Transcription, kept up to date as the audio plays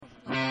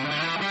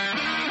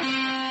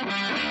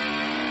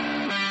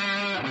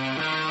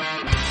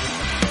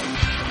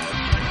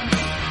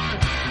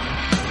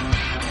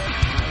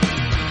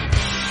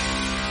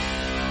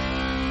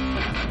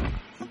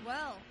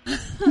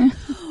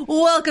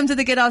Welcome to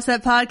the Get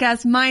Offset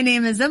Podcast. My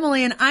name is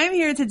Emily, and I'm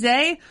here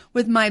today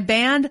with my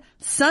band,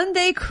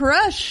 Sundae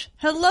Crush.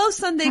 Hello,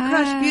 Sundae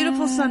Crush.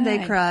 Beautiful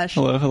Sundae Crush.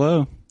 Hello,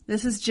 hello.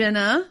 This is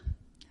Jenna.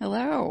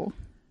 Hello.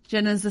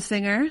 Jenna is the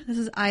singer. This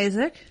is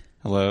Isaac.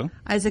 Hello.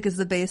 Isaac is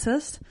the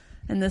bassist.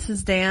 And this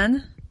is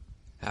Dan.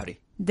 Howdy.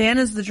 Dan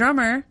is the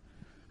drummer.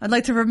 I'd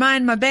like to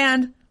remind my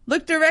band,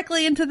 look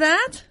directly into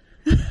that.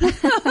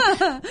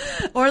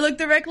 Or look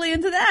directly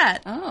into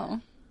that.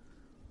 Oh.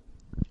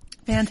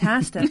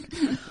 Fantastic.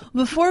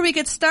 Before we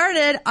get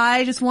started,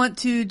 I just want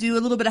to do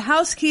a little bit of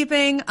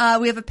housekeeping.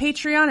 We have a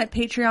Patreon at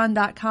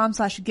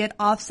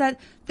patreon.com/getoffset.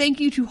 Thank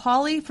you to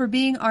Holly for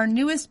being our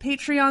newest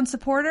Patreon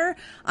supporter.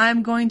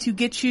 I'm going to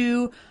get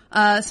you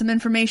some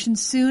information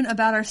soon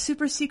about our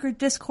super secret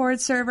Discord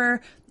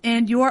server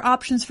and your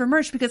options for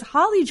merch, because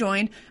Holly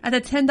joined at the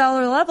 $10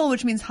 level,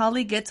 which means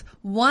Holly gets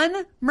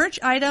one merch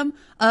item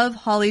of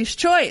Holly's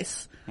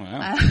choice.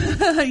 Wow.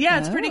 Yeah,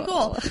 it's pretty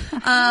cool.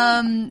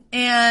 And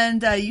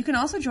you can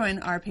also join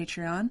our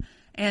Patreon.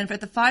 And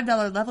at the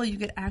 $5 level, you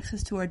get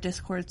access to our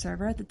Discord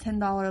server. At the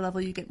 $10 level,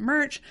 you get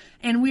merch.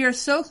 And we are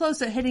so close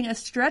to hitting a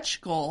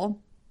stretch goal.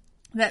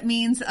 That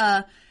means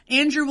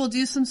Andrew will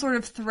do some sort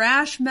of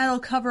thrash metal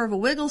cover of a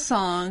Wiggle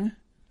song.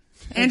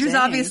 Andrew's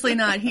obviously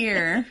not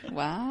here.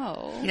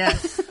 Wow.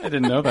 Yes. I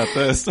didn't know about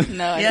this. No, I didn't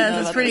know Yes,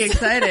 it's about pretty this.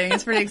 exciting.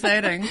 It's pretty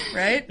exciting.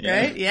 Right? Yeah.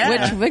 Right? Yeah.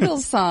 Which Wiggle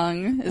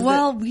song is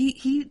Well,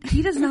 he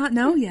does not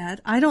know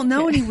yet. I don't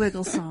know any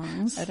Wiggle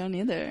songs. I don't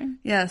either.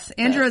 Yes,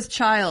 Andrew is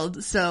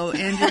child, so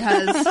Andrew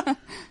has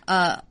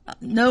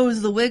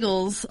knows the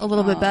Wiggles a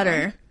little bit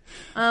better.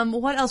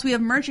 What else? We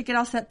have merch at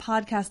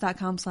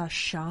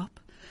getoffsetpodcast.com/shop.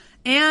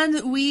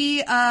 And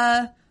we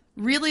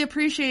really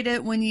appreciate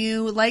it when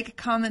you like,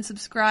 comment,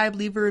 subscribe,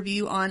 leave a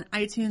review on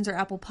iTunes or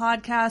Apple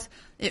Podcasts.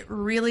 It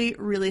really,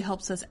 really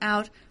helps us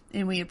out,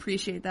 and we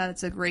appreciate that.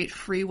 It's a great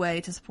free way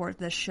to support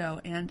this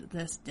show and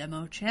this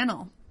demo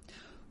channel.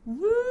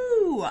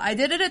 Woo! I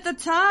did it at the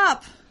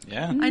top.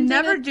 Yeah. I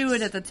never do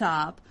it at the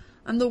top.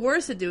 I'm the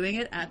worst at doing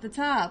it at the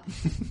top.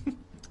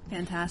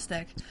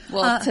 Fantastic.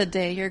 Well,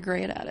 today you're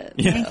great at it.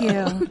 Yeah. Thank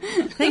you.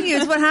 Thank you.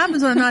 It's what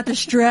happens when I'm not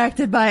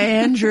distracted by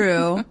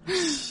Andrew.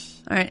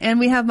 All right. And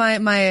we have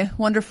my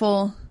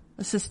wonderful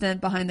assistant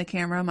behind the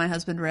camera, my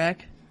husband,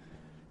 Rick.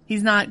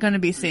 He's not going to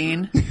be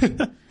seen.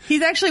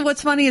 He's actually,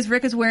 what's funny is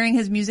Rick is wearing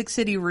his Music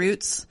City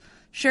Roots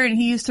shirt, and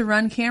he used to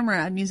run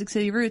camera at Music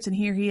City Roots, and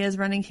here he is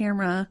running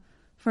camera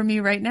for me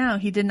right now.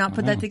 He did not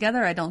put that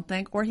together, I don't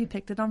think, or he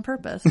picked it on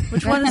purpose.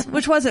 Which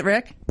was it,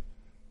 Rick?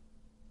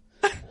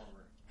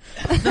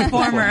 The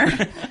former.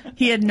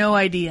 He had no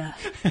idea.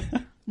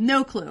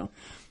 No clue.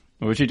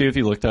 What would you do if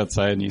you looked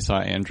outside and you saw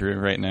Andrew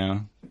right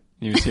now?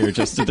 He was here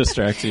just to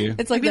distract you.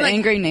 It's like the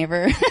angry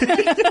neighbor. How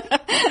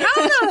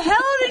the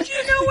hell did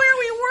you know where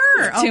we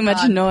were? Too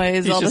much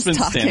noise, He's all just this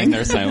been talking. standing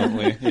there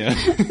silently. Yeah.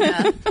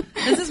 Yeah.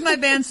 This is my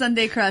band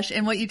Sundae Crush,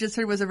 and what you just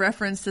heard was a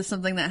reference to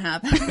something that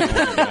happened. Oh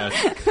my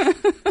gosh.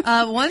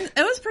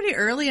 It was pretty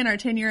early in our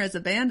tenure as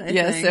a band, I think.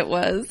 Yes, it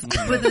was.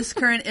 With this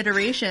current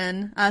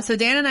iteration. So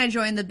Dan and I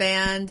joined the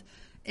band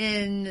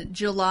in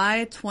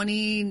July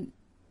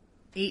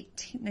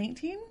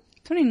 2019?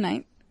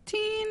 2019?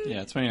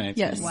 Yeah, 2019.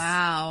 Yes.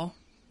 Wow.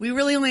 We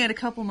really only had a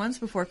couple months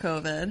before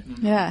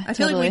COVID. Yeah, I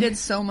feel like we did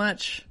so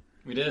much.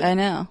 We did. I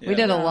know. We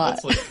did a lot.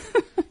 That's like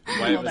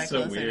why it Hold was that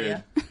so closer, weird.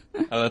 yeah.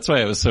 That's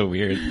why it was so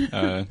weird.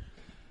 I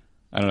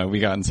don't know. We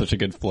got in such a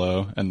good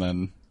flow, and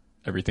then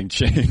everything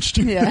changed.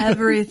 Yeah.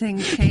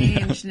 Everything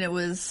changed, and it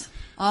was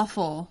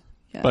awful.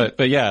 Yeah.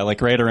 But yeah,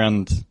 like right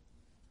around,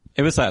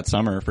 it was that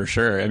summer for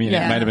sure. I mean,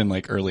 Yeah. it might have been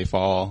like early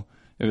fall.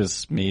 It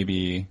was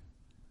maybe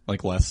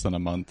like less than a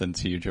month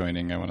into you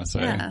joining, I want to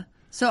say. Yeah.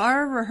 So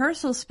our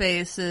rehearsal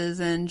space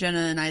is in Jenna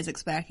and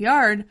Isaac's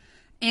backyard,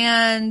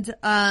 and is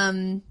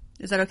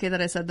that okay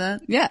that I said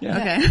that? Yeah.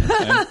 Okay.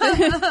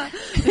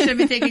 We should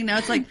be taking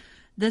notes like,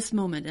 this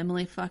moment,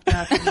 Emily fucked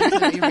up. And we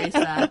should erase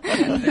that.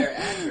 Their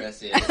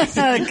address is.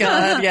 Oh,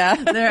 God, yeah.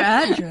 Their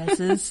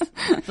addresses.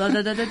 Blah,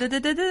 da, da, da, da, da,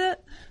 da, da.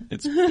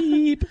 It's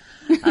beep.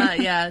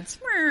 Yeah, it's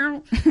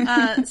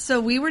so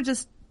we were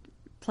just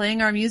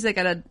playing our music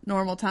at a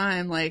normal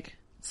time, like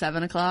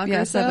 7 o'clock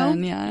Yeah, or so.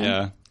 7, yeah.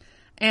 Yeah.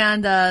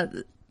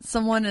 And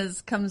someone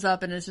comes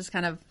up and is just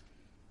kind of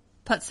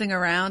putzing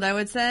around, I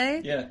would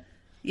say. Yeah.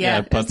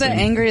 Yeah. It's the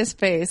angriest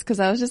face, because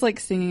I was just like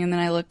singing, and then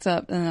I looked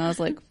up, and I was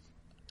like,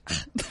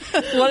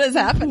 what is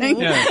happening?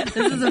 Yeah.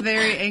 This is a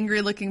very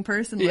angry looking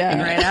person looking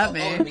Yeah. right at Oh,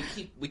 me. and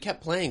we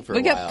kept playing for a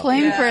We while. kept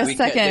playing for a We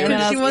kept- second, they were and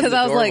just in because the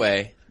I was like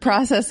doorway.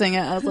 processing it.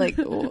 I was like,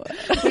 what?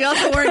 We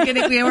also weren't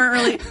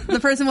really, the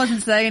person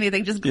wasn't saying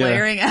anything, just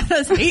glaring at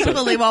us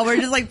hatefully while we're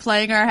just like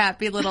playing our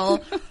happy little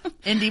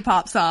indie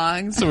pop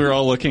songs. So we were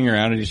all looking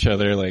around at each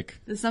other like,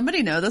 Does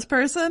somebody know this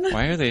person?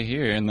 why are they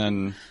here? And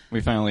then we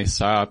finally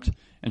stopped,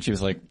 and she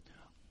was like,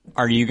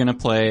 are you going to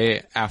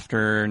play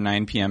after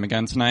 9 p.m.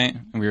 again tonight?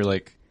 And we were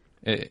like,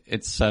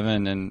 it's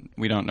 7 and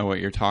we don't know what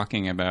you're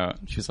talking about.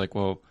 She's like,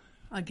 well,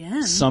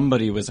 Again.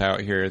 somebody was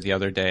out here the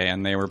other day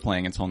and they were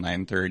playing until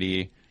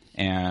 9:30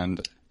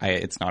 and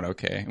it's not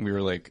okay. And we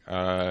were like,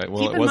 well,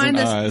 Keep it in wasn't mind,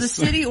 us. the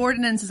city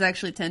ordinance is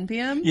actually 10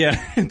 p.m.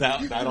 Yeah,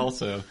 that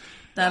also.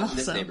 That In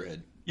this also.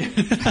 neighborhood.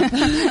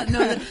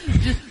 No,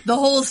 just the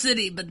whole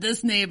city, but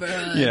this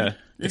neighborhood. Yeah,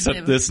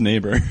 except this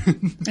neighbor.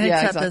 Except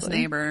exactly. this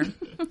neighbor.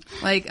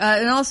 Like,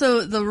 and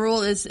also the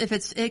rule is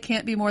it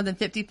can't be more than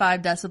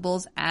 55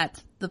 decibels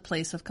at the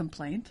place of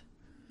complaint.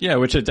 Yeah,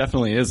 which it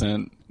definitely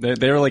isn't.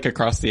 They were like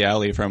across the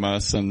alley from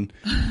us, and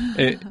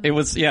it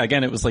was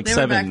again it was like They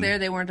 7. were back there.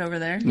 They weren't over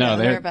there. No,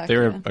 they were back they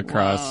were there.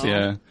 across. Whoa.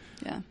 Yeah,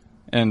 Yeah.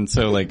 and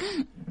so like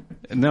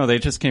no, they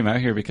just came out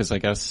here because I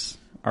guess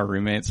our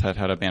roommates had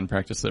a band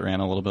practice that ran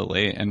a little bit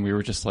late, and we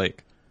were just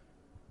like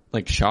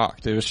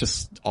shocked. It was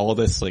just all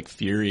this like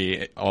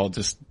fury, all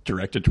just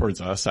directed towards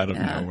us out of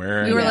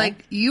nowhere. We were Yeah.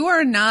 like, you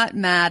are not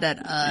mad at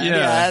us. Yeah.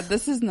 Yeah,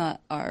 this is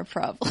not our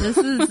problem.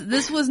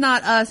 This was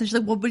not us. And she's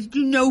like, well, but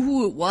you know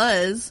who it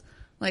was.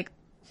 Like,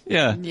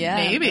 yeah, Yeah.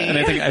 maybe. And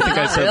I think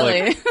I said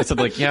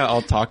Really? yeah,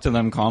 I'll talk to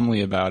them calmly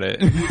about it.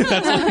 And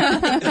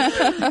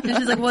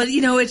she's like, well,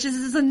 it's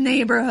just a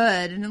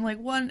neighborhood. And I'm like,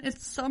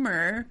 it's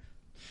summer.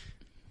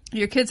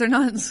 Your kids are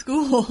not in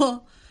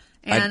school.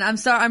 And I'm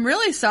sorry, I'm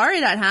really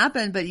sorry that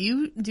happened, but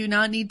you do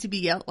not need to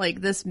be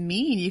like this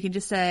mean. You can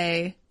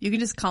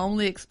just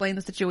calmly explain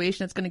the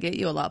situation. It's going to get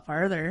you a lot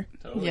farther.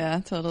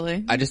 Yeah,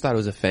 totally. I just thought it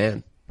was a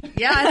fan.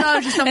 Yeah, I thought it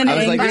was just someone. An I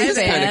was like, angry this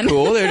is kind fan. of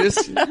cool. They're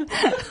just, She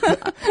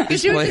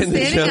was just playing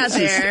the standing out jokes.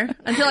 there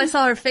until I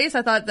saw her face.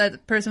 I thought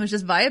that person was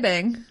just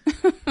vibing,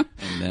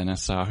 And then I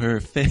saw her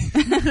face.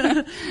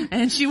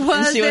 and she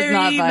was she was very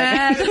not vibing.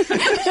 mad.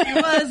 She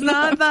was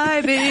not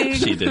vibing.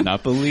 She did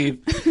not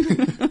believe.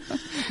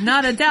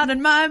 Not a doubt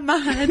in my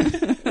mind.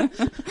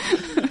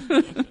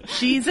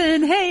 She's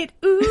in hate.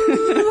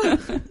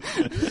 Ooh.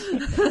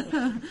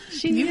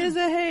 She is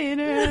a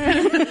hater.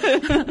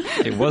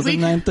 It wasn't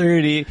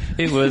 9:30.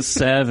 It was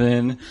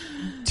 7.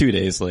 2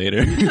 days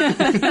later.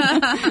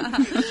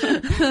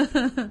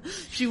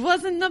 She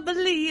wasn't a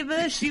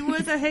believer. She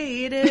was a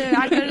hater.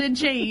 I couldn't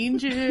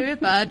change her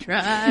if I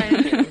tried.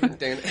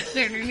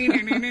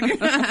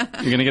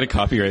 You're gonna get a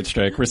copyright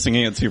strike. We're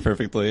singing it too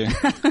perfectly.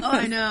 Oh,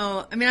 I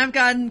know. I mean, I've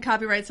gotten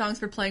copyright songs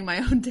for playing my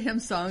own damn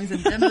songs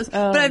and demos,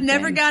 but I've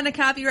never dang. gotten a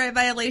copyright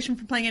violation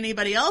for playing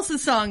anybody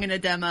else's song in a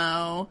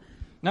demo.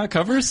 No,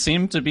 covers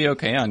seem to be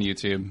okay on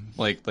YouTube.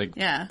 Like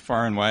Yeah.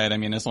 far and wide. I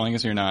mean, as long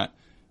as you're not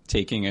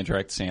taking a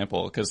direct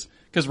sample, because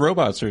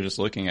robots are just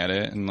looking at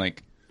it and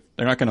like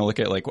they're not going to look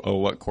at like, oh,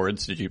 what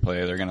chords did you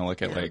play? They're going to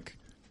look at like,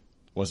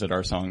 was it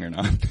our song or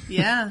not?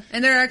 Yeah,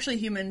 and there are actually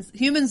humans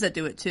that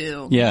do it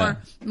too. Yeah.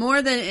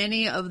 More than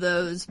any of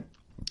those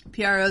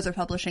PROs or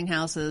publishing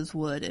houses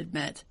would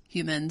admit.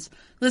 Humans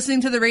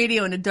listening to the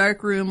radio in a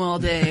dark room all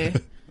day,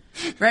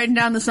 writing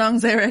down the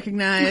songs they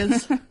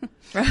recognize,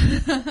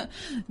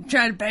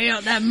 trying to pay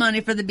out that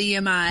money for the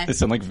BMI. They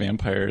sound like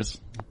vampires.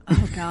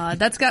 Oh God,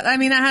 that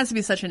has to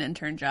be such an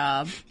intern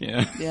job.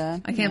 Yeah. Yeah.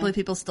 I can't believe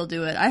people still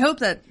do it. I hope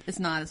that it's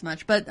not as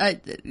much, but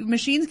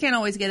machines can't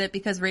always get it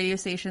because radio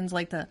stations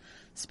like to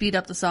speed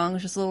up the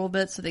songs just a little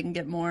bit so they can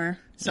get more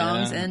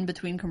songs Yeah. in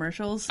between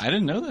commercials. I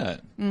didn't know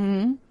that.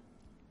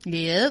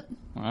 Yep,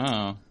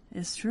 Wow.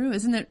 it's true,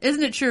 isn't it?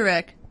 Isn't it true,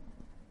 Rick?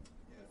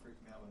 Yeah, it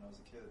freaked me out when I was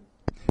a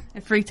kid.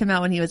 It freaked him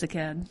out when he was a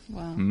kid.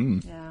 Wow.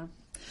 Yeah,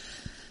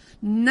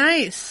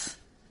 nice.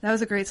 That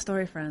was a great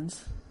story,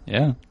 friends.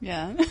 Yeah.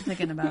 Yeah.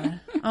 Thinking about it.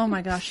 Oh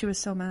my gosh, she was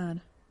so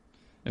mad.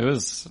 It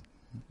was,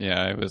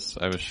 yeah, I was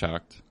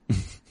shocked.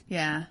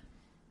 Yeah.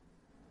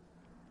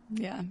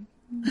 Yeah.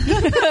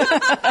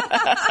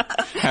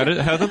 How did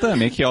that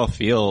make y'all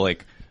feel?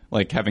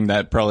 Like having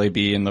that probably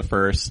be in the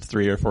first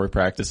 3 or 4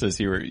 practices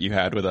you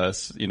had with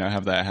us,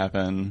 have that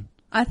happen.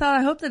 I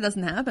hope that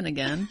doesn't happen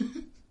again.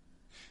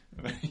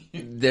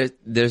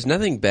 there's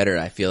nothing better,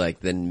 I feel like,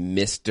 than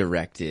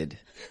misdirected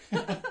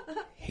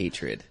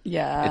hatred.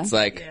 Yeah. It's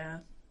like, Yeah.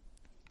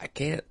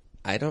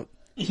 I don't.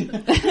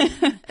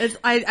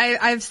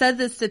 I've said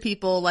this to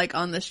people like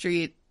on the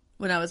street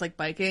when I was like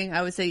biking.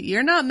 I would say,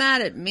 you're not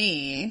mad at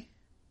me.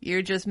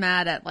 You're just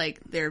mad at like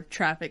their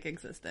traffic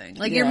existing.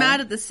 Like you're Yeah.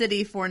 mad at the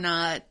city for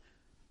not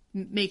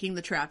making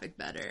the traffic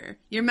better.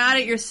 You're mad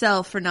at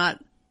yourself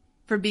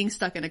for being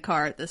stuck in a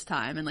car at this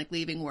time and like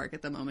leaving work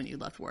at the moment you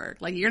left work.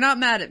 Like you're not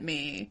mad at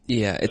me.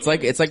 Yeah, it's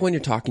like when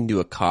you're talking to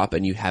a cop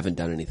and you haven't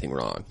done anything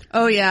wrong.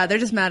 Oh yeah, they're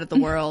just mad at the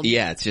world.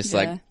 Yeah, it's just Yeah.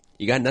 like,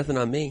 you got nothing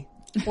on me.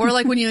 Or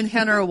like when you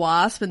encounter a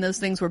wasp and those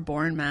things were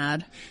born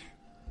mad.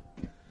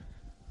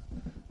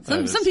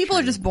 That Some is people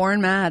are true. just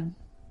born mad.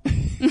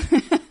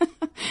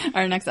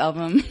 Our next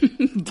album,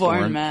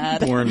 Born Mad.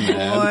 Born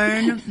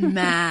mad. Born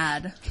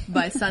Mad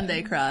by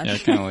Sundae Crush. Yeah,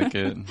 kind of like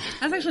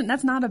it.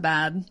 That's not a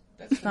bad.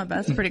 That's not bad.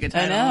 That's a pretty good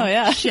I title. know,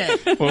 yeah.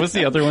 Shit. What was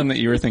the other one that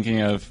you were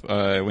thinking of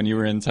when you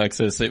were in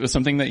Texas? It was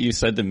something that you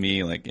said to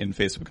me like in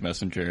Facebook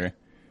Messenger,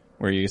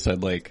 where you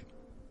said like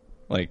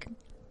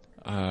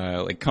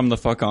come the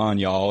fuck on,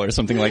 y'all, or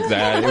something like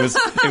that.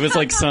 It was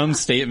like some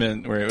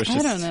statement where it was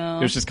just don't know.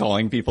 it was just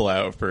calling people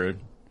out for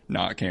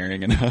not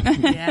caring enough.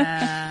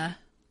 Yeah.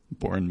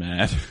 Born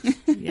mad.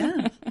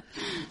 Yeah.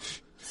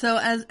 So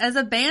as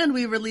a band,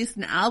 we released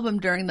an album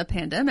during the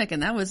pandemic,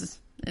 and that was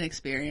an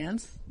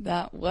experience.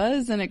 That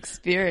was an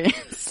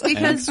experience.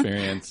 An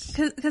experience.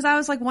 Because I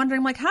was like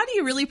wondering, like, how do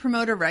you really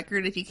promote a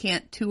record if you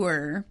can't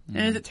tour? And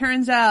as it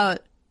turns out,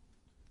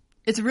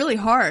 it's really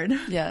hard.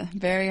 Yeah,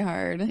 very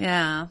hard.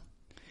 Yeah.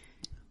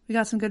 We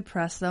got some good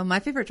press, though. My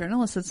favorite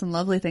journalist said some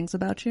lovely things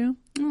about you.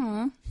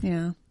 Aw.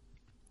 Yeah.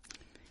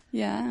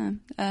 Yeah.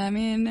 I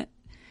mean,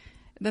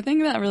 the thing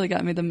that really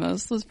got me the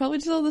most was probably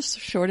just all the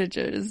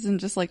shortages and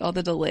just like all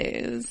the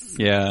delays.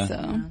 Yeah.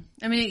 So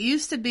I mean, it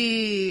used to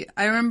be,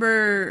 I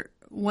remember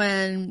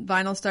when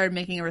vinyl started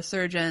making a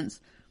resurgence,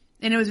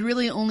 and it was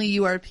really only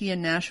URP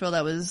in Nashville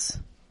that was,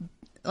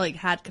 like,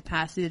 had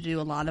capacity to do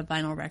a lot of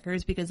vinyl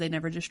records because they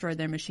never destroyed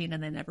their machine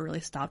and they never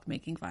really stopped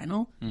making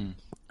vinyl.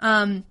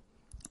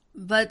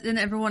 But then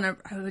everyone,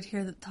 I would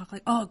hear them talk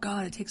like, oh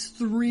God, it takes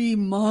 3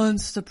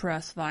 months to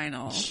press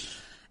vinyl.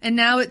 And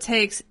now it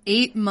takes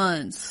 8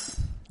 months.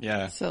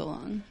 Yeah. so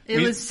long. It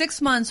was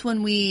 6 months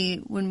when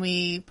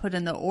we put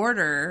in the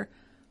order.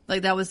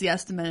 Like, that was the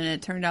estimate, and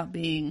it turned out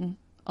being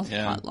a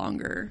lot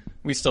longer.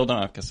 We still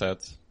don't have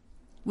cassettes.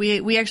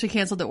 We actually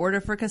canceled the order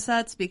for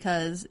cassettes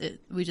because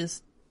it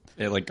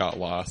like got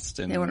lost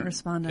and they weren't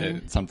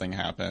responding. Something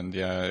happened.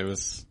 Yeah, it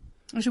was.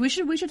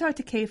 Actually, we should talk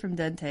to Kay from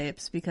Den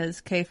Tapes,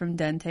 because Kay from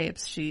Den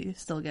Tapes, she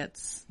still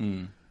gets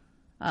Kay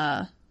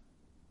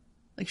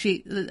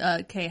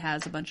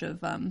has a bunch of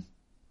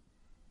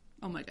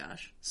oh my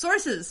gosh,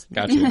 sources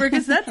Gotcha. for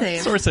cassette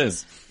tapes.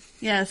 Sources.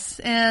 Yes,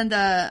 and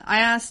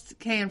I asked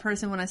Kay in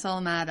person when I saw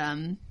him at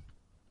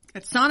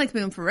Sonic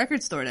Boom for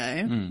Record Store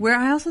Day, where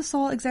I also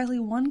saw exactly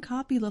 1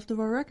 copy left of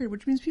our record,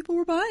 which means people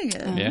were buying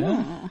it.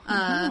 Yeah.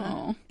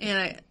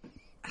 And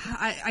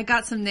I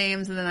got some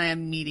names, and then I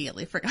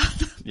immediately forgot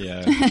them.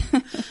 Yeah.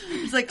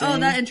 It's like, oh,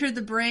 that entered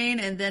the brain,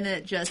 and then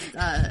it just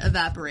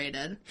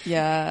evaporated.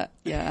 Yeah.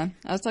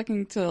 I was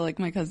talking to like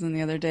my cousin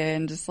the other day,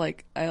 and just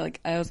like I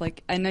was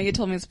like, I know you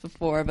told me this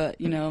before,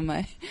 but you know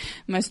my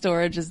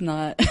storage is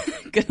not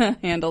gonna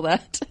handle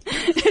that.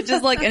 It's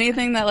just like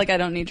anything that like I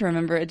don't need to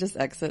remember, it just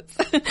exits.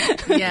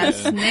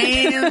 Yes,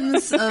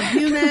 names of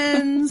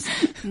humans,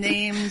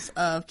 names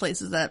of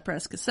places that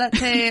press cassette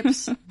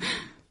tapes.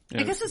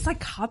 I guess it's like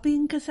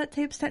copying cassette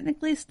tapes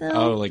technically still.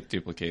 Oh, like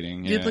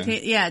duplicating.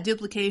 Yeah.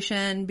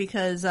 Duplication,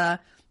 because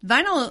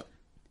vinyl.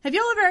 Have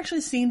y'all ever actually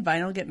seen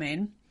vinyl get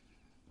made?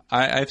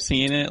 I've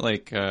seen it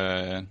like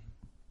I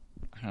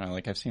don't know,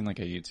 like I've seen like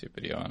a YouTube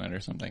video on it or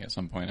something at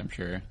some point, I'm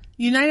sure.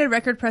 United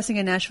Record Pressing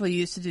in Nashville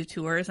used to do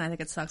tours, and I think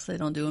it sucks they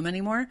don't do them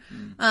anymore.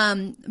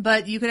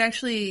 But you could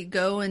actually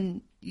go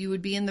and you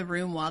would be in the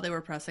room while they were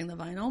pressing the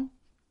vinyl.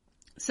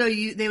 So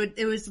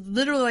it was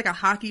literally like a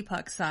hockey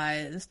puck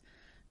sized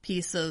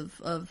piece of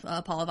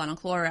polyvinyl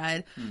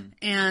chloride,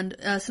 and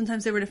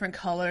sometimes they were different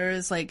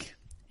colors, like,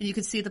 and you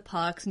could see the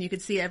pucks, and you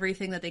could see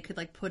everything that they could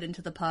like put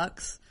into the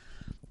pucks,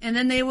 and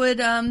then they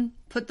would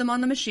put them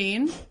on the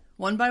machine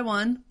one by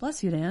one.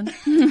 Bless you, Dan.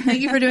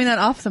 Thank you for doing that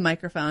off the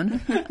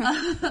microphone.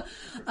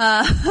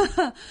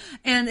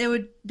 And they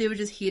would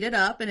just heat it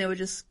up, and it would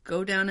just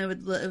go down.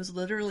 It was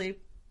literally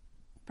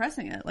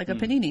pressing it like a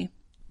panini.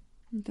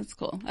 That's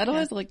cool. I'd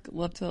always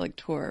love to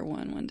tour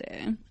one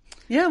day.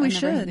 Yeah, we I've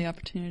never had should. the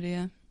opportunity.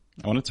 Yeah.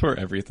 I want to tour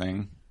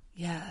everything.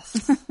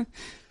 Yes.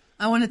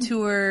 I want to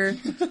tour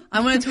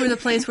the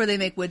place where they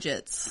make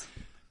widgets.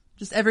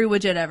 Just every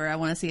widget ever. I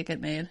want to see it get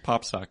made.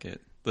 Pop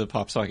Socket. The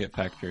Pop Socket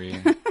factory.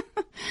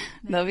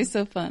 That'd be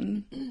so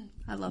fun.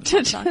 I love To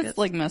pop sockets.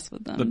 just mess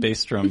with them. The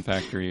bass drum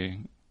factory.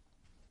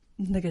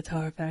 The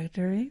guitar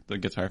factory. The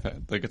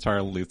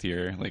guitar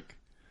luthier. Like,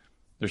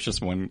 there's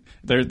just one.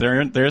 There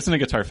isn't a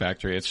guitar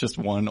factory. It's just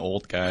one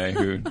old guy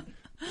who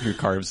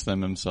carves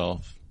them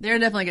himself. They're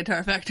definitely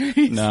guitar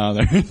factories. No,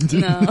 they're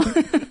No.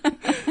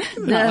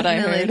 Not what I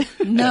heard.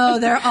 No,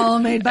 they're all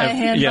made by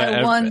hand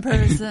by one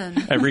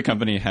person. Every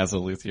company has a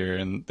luthier,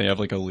 and they have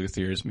like a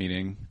luthier's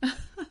meeting.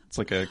 It's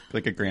like a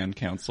grand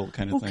council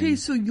kind of thing. Okay,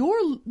 so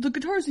the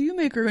guitars that you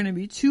make are going to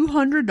be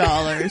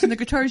 $200, and the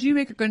guitars you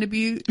make are going to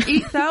be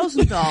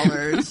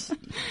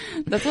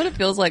 $8,000. That's what it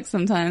feels like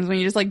sometimes when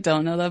you just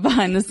don't know that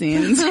behind the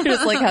scenes. You're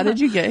just like, how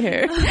did you get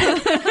here?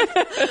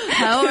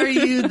 How are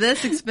you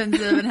this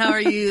expensive, and how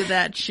are you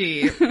that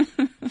cheap?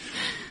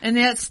 And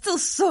yet still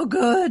so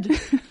good.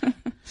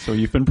 So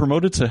you've been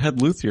promoted to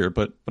head luthier,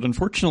 but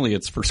unfortunately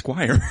it's for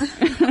Squire.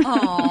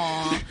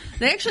 Aww.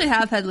 They actually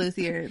have head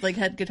luthier, like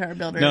head guitar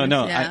builders.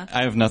 No, yeah.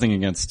 I have nothing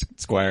against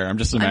Squire. I'm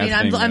just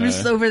imagining. I'm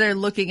just over there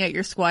looking at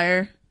your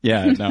Squire.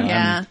 Yeah, no,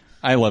 Yeah.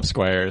 I love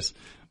Squires.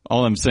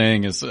 All I'm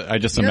saying is I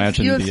just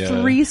imagine you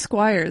have 3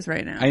 Squires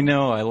right now. I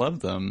know, I love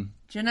them.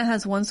 Jenna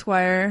has 1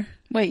 Squire.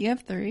 Wait, you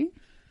have 3?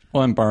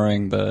 Well, I'm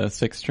borrowing the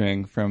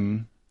 6-string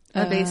from.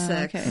 A bass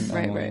 6. Okay,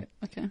 right.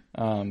 Okay.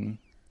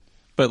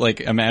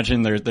 But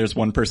imagine there's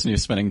one person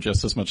who's spending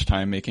just as much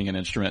time making an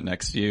instrument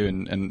next to you,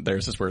 and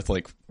theirs is worth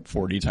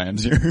 40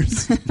 times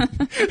yours.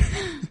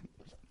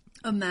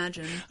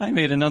 Imagine. I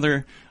made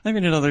another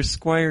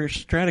Squire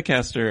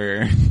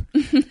Stratocaster.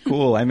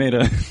 Cool. I made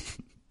a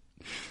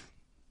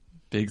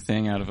big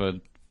thing out of a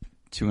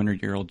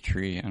 200-year-old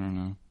tree. I don't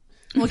know.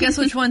 Well, guess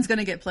which one's going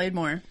to get played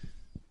more?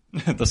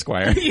 The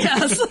Squire.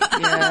 Yes.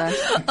 Yeah.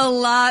 A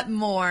lot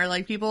more.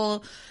 Like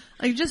people,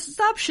 like just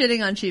stop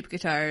shitting on cheap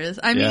guitars.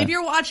 I mean, Yeah. if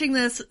you're watching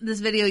this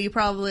video, you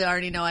probably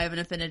already know I have an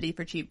affinity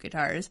for cheap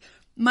guitars.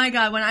 My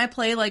God, when I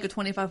play like a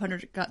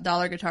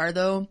 $2,500 guitar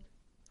though,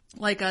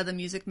 like the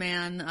Music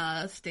Man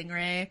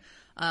Stingray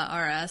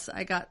RS,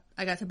 I got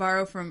to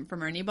borrow from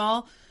Ernie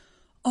Ball.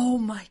 Oh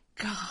my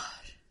God.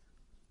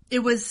 It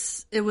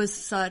was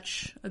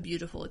such a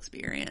beautiful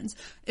experience.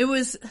 It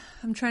was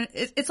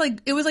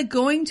like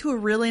going to a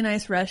really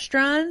nice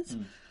restaurant,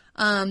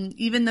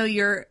 even though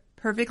you're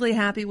perfectly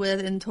happy with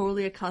and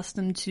totally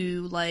accustomed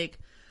to like,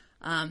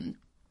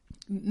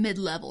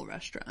 mid-level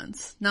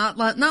restaurants. Not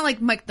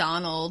like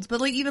McDonald's, but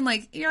like even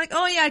like, you're like,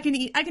 oh yeah, I can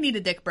eat a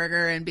Dick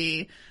Burger and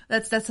be,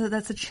 that's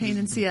a chain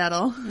in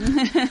Seattle.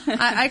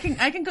 I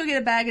can go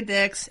get a bag of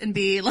Dicks and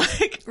be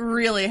like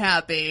really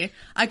happy.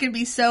 I can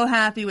be so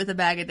happy with a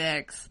bag of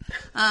Dicks.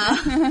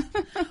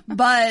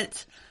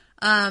 But,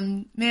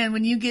 man,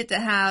 when you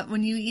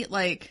eat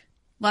like,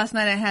 last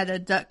night I had a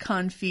duck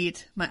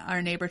confit.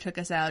 Our neighbor took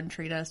us out and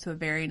treated us to a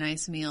very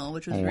nice meal,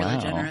 which was really Wow.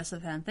 generous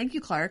of him. Thank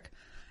you, Clark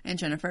and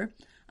Jennifer.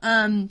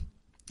 I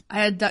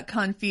had duck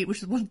confit, which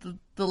is one of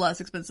the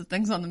less expensive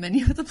things on the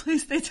menu at the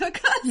place they took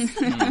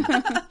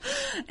us.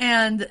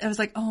 And I was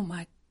like, oh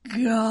my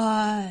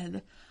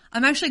God.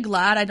 I'm actually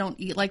glad I don't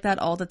eat like that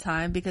all the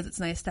time because it's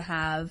nice to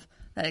have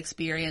that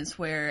experience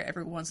where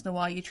every once in a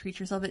while you treat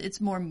yourself.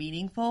 It's more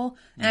meaningful.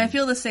 And I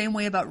feel the same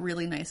way about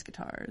really nice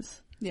guitars.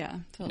 Yeah,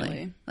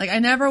 totally. Like I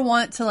never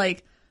want to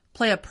like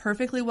play a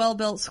perfectly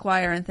well-built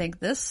Squire and think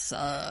this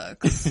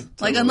sucks.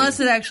 Like unless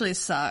it actually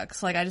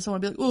sucks. Like I just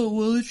want to be like, oh,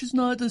 well, it's just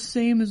not the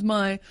same as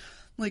my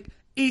like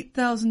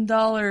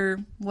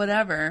 $8,000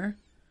 whatever.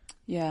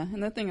 Yeah,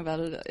 and the thing about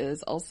it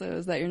is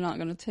that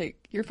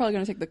you're probably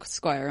going to take the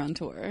Squire on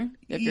tour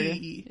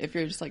if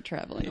you're just like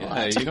traveling a Yeah,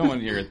 lot. you don't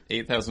want your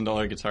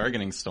 $8,000 guitar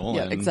getting stolen.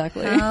 Yeah,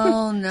 exactly.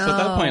 Oh no. So at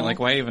that point, like,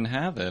 why even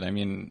have it? I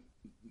mean,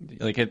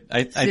 like,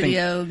 I think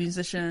Studio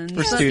musicians.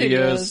 for Studio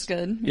studios, is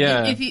good.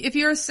 Yeah, If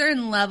you're a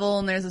certain level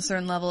and there's a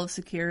certain level of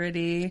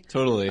security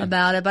totally.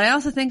 about it. But I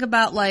also think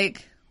about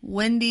like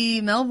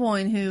Wendy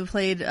Melvoin who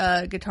played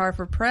guitar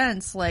for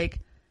Prince. Like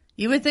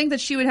you would think that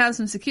she would have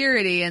some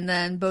security, and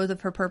then both of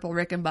her purple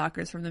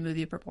Rickenbackers from the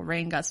movie Purple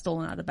Rain got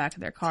stolen out of the back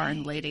of their car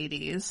in the late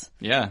 80s.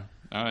 Yeah,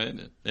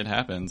 it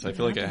happens. I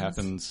feel like it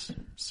happens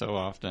so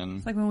often.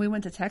 It's like when we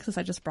went to Texas,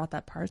 I just brought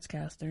that parts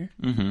caster.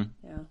 Mm-hmm.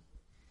 Yeah.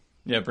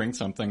 Yeah, bring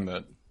something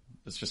that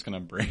is just gonna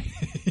break.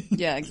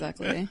 Yeah,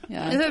 exactly.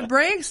 Yeah. If it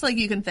breaks, like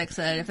you can fix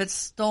it. If it's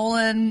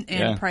stolen and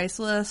Yeah.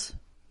 priceless,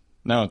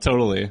 No,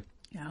 totally.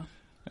 yeah.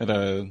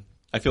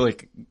 I feel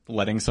like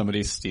letting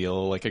somebody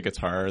steal like a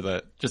guitar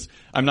that just,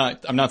 I'm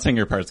not saying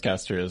your parts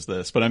caster is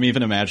this, but I'm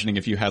even imagining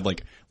if you had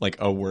like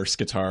a worse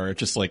guitar,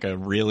 just like a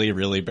really,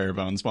 really bare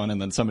bones one,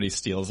 and then somebody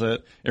steals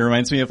it. It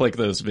reminds me of like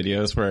those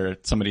videos where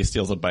somebody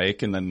steals a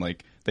bike and then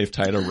like they've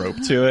tied a rope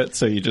to it,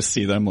 so you just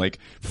see them like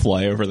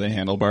fly over the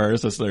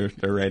handlebars as they're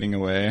riding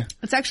away.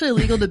 It's actually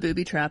illegal to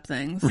booby trap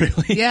things.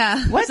 Really?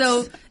 Yeah. What?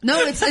 So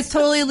no, it's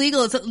totally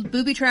illegal. It's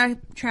booby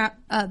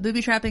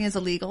trapping is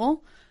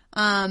illegal.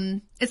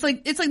 It's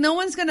like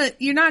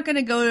you're not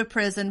gonna go to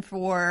prison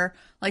for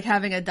like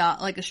having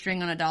a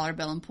string on a dollar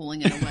bill and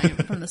pulling it away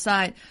from the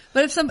side.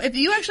 But if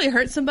you actually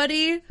hurt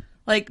somebody,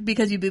 like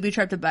because you booby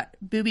trapped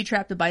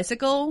a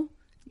bicycle,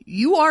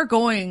 you're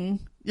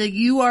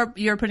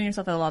putting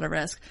yourself at a lot of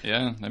risk.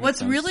 Yeah. That makes What's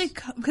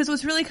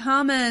sense. really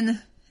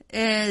common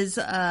is,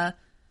 have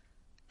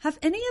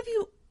any of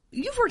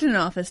you've worked in an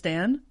office,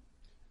 Dan?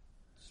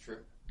 It's true.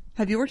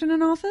 Have you worked in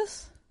an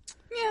office?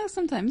 Yeah,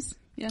 sometimes.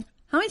 Yeah.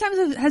 How many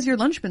times has your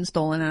lunch been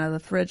stolen out of the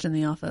fridge in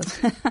the office?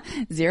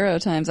 0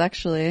 times,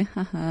 actually.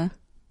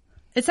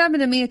 It's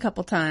happened to me a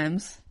couple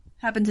times.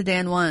 Happened to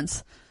Dan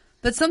once.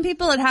 But some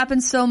people, it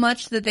happens so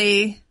much that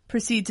they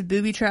proceed to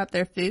booby trap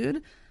their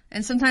food.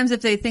 And sometimes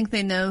if they think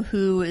they know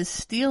who is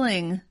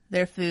stealing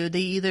their food, they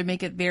either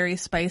make it very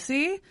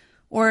spicy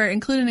or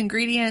include an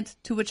ingredient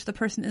to which the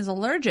person is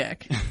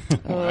allergic.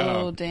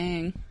 Oh,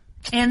 dang.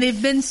 And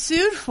they've been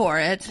sued for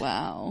it.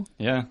 Wow.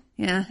 Yeah.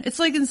 Yeah. It's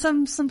like in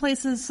some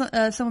places,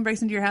 someone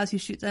breaks into your house, you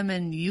shoot them,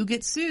 and you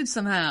get sued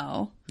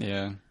somehow.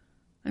 Yeah.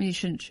 I mean, you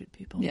shouldn't shoot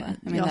people. Yeah, But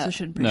I mean, you also that-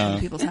 shouldn't break into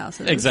people's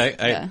houses.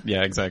 Exactly. Yeah.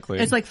 Yeah, exactly.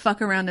 It's like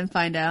fuck around and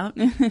find out.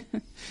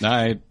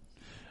 No,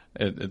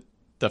 it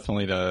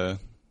definitely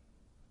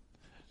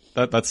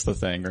that's the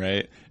thing,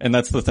 right? And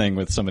that's the thing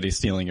with somebody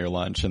stealing your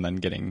lunch and then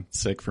getting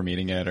sick from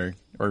eating it or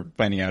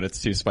finding out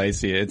it's too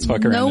spicy. It's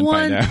fuck around and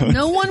find out.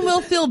 No one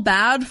will feel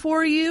bad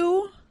for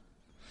you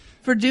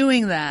for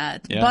doing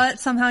that, Yeah. but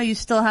somehow you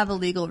still have a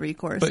legal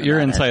recourse. But you're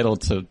about it.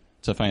 entitled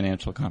to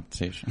financial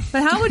compensation.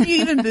 But how would you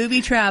even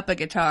booby trap a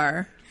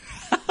guitar?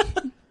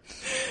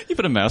 You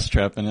put a mouse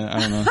trap in it. I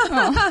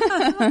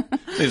don't know.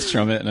 They just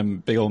strum it and a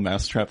big old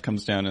mouse trap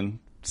comes down and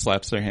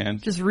slaps their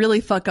hand. Just really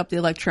fuck up the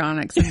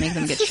electronics and make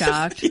them get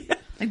shocked.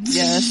 Like,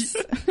 Yes.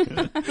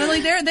 but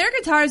like they're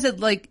guitars that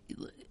like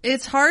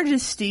it's hard to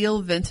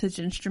steal vintage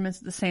instruments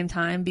at the same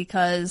time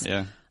because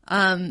Yeah.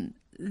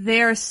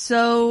 they're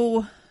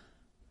so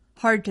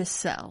hard to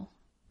sell.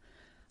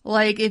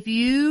 Like, if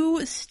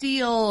you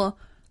steal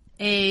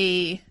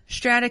a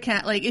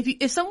Stratocaster, like,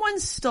 if someone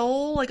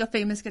stole, like, a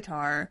famous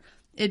guitar,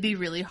 it'd be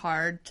really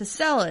hard to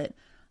sell it.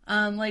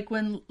 Like,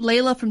 when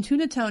Layla from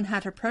Tunatone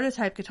had her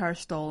prototype guitar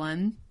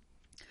stolen,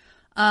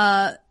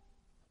 the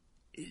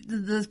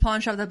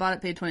pawn shop that bought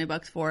it paid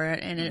 $20 for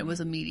it, and it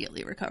was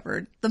immediately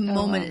recovered the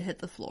moment it hit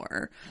the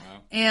floor.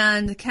 Wow.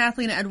 And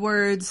Kathleen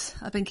Edwards,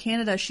 up in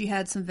Canada, she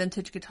had some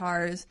vintage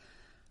guitars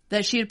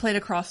that she had played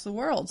across the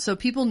world. So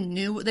people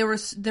knew there were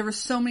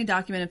so many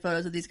documented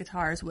photos of these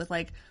guitars with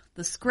like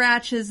the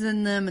scratches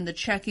in them and the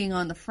checking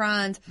on the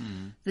front,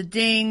 the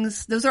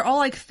dings. Those are all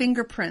like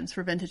fingerprints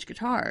for vintage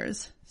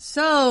guitars.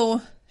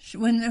 So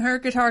when her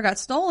guitar got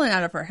stolen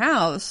out of her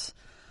house,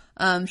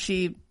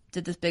 she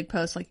did this big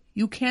post like,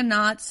 you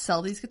cannot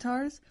sell these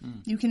guitars.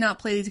 You cannot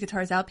play these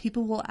guitars out.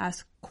 People will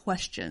ask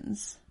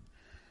questions.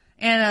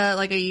 And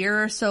like a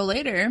year or so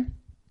later,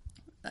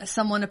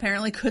 someone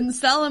apparently couldn't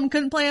sell them,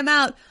 couldn't play them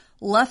out,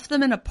 left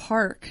them in a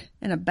park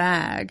in a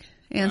bag,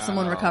 and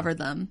someone recovered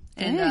them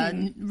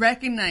and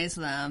recognized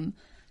them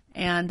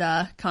and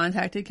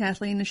contacted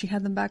Kathleen, and she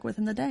had them back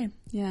within the day.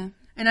 Yeah.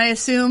 And I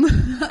assume,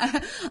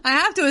 I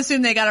have to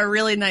assume they got a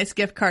really nice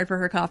gift card for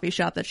her coffee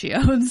shop that she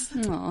owns.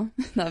 Oh,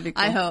 that'd be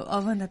cool. I hope. Oh,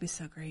 wouldn't that be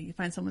so great? You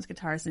find someone's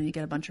guitars and you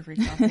get a bunch of free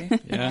coffee.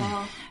 Yeah.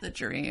 Oh, the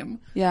dream.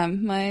 Yeah,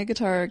 my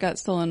guitar got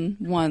stolen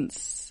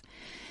once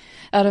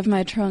out of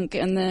my trunk,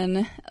 and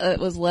then it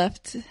was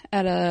left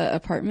at a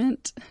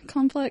apartment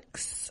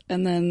complex,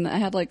 and then I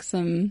had like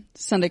some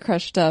Sundae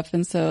Crush stuff,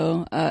 and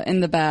so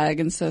in the bag,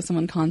 and so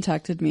someone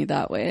contacted me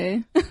that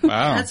way.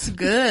 Wow. That's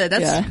good.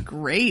 That's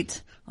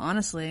great.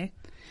 Honestly,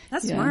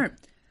 that's smart.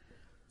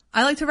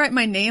 I like to write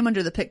my name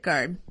under the pick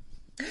guard.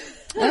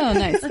 Oh,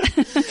 nice.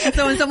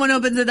 So when someone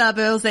opens it up,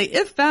 it'll say,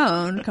 if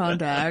found,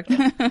 contact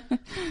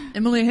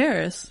Emily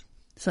Harris,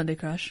 Sundae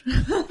Crush.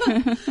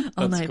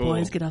 All night, cool.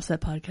 boys, get offset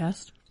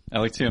podcast. I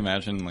like to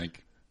imagine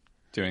like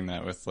doing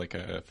that with like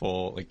a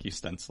full, like you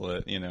stencil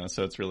it, you know,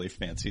 so it's really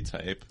fancy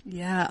type.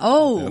 Yeah. That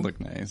Oh, would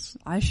look nice.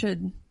 I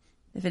should,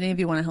 if any of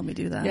you want to help me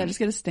do that. Yeah, just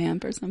get a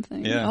stamp or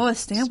something. Yeah. Oh, a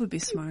stamp would be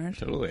smart.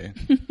 Totally.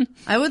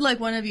 I would like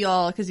one of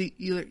y'all, because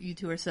you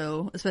two are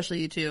so,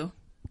 especially you two,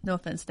 no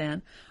offense,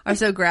 Dan, are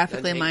so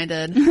graphically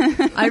minded.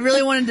 I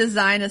really want to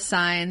design a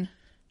sign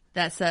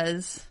that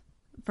says,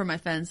 for my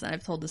fence,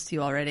 I've told this to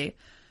you already.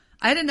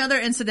 I had another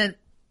incident,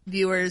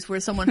 viewers,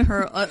 where someone a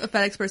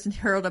FedEx person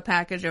hurled a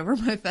package over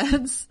my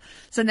fence.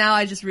 So now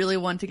I just really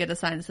want to get a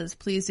sign that says,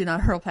 please do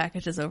not hurl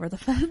packages over the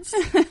fence.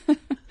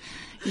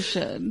 You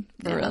should,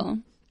 for real.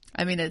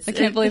 I mean, I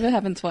can't believe it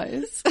happened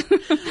twice.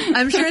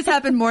 I'm sure it's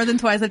happened more than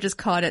twice. I've just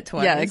caught it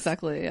twice. Yeah,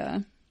 exactly, yeah.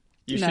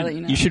 You Now should, that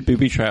you know. you should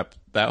booby trap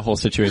that whole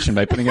situation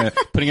by putting a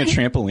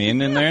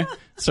trampoline in there,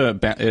 so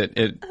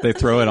they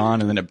throw it on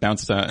and then it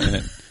bounces out and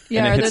it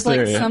Yeah, or hits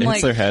there's like some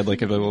hits their head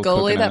like a little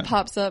goalie coconut. that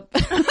pops up.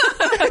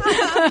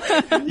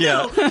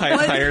 Yeah,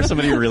 hire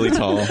somebody really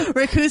tall.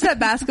 Rick, who's that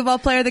basketball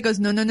player that goes,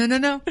 no, no, no, no,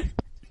 no?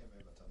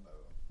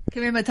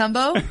 Kime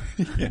Matumbo?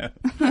 Yeah,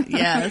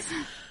 Yes.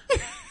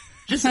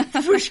 Just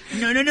whoosh,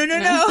 no, no, no, no,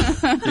 no.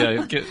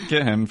 yeah.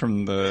 Get him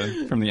from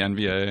the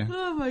NBA.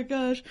 Oh my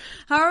gosh.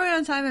 How are we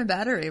on time and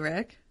battery,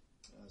 Rick?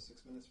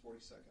 6 minutes, 40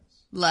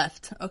 seconds.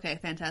 Left. Okay,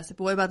 fantastic.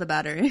 But what about the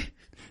battery?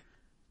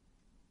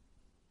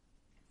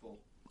 Full.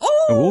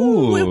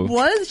 Oh, Ooh. it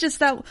was just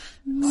that.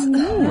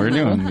 We're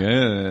doing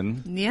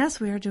good. Yes,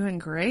 we are doing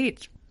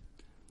great.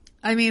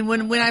 I mean,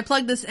 when I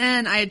plugged this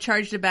in, I had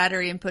charged a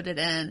battery and put it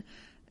in.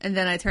 And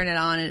then I turn it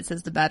on and it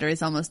says the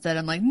battery's almost dead.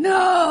 I'm like,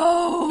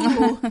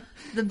 no!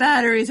 The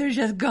batteries are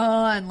just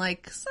gone.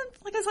 Like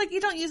it's like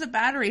you don't use a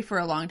battery for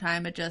a long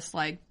time. It just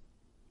like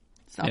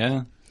stops.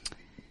 Yeah.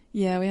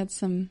 Yeah, we had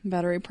some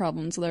battery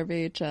problems with our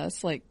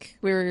VHS. Like,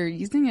 we were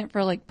using it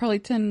for like probably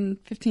 10,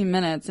 15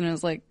 minutes, and it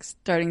was like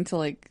starting to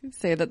like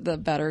say that the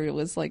battery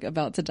was like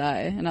about to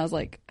die. And I was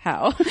like,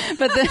 how?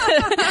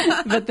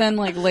 But then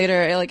like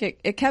later,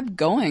 it kept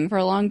going for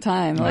a long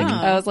time. Like,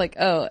 I was like,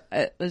 oh,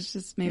 it was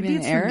just maybe an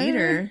it's error. the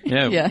meter.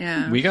 Yeah.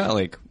 Yeah. We got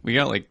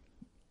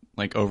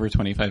like over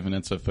 25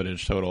 minutes of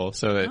footage total.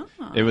 So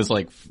it was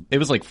like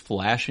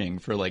flashing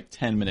for like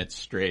 10 minutes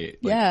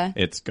straight. Like, Yeah.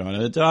 it's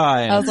gonna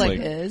die. And I was it's like,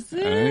 is it?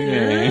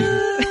 Okay.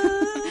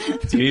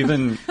 Do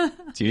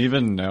you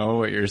even know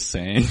what you're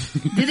saying?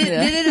 Did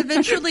it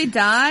eventually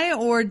die,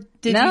 or did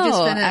you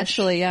just finish?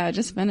 Actually, yeah, I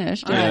just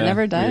finished. Yeah, I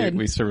never died.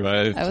 We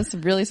survived. I was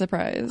really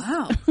surprised.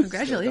 Wow,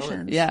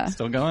 congratulations. Yeah.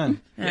 Still going.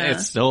 Yeah.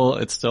 It's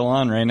still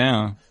on right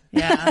now.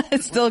 Yeah.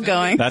 It's still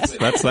going. That's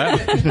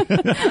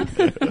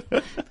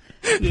that.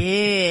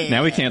 Yeah.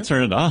 Now we can't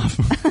turn it off.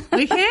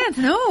 We can't,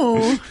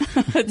 no.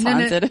 It's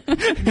haunted.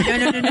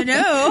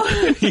 No.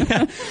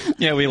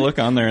 Yeah, we look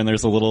on there and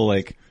there's a little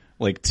like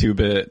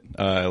 2-bit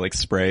like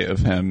spray of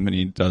him, and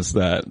he does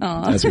that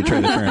as we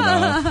try to turn it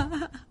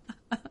off.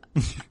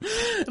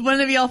 One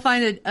of y'all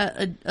find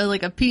a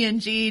like a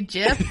PNG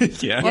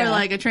GIF, Yeah. or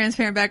like a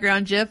transparent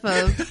background GIF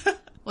of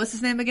what's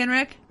his name again,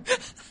 Rick?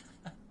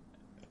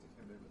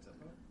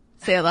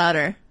 Say it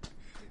louder.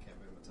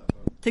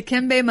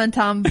 Dikembe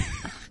Mutombo.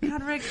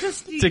 God, Rick,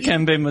 just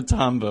Dikembe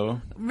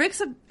Mutombo. Rick's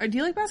do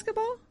you like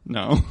basketball?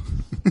 No.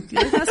 Do you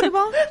like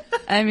basketball?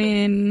 I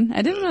mean,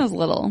 I did when I was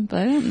little, but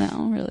I don't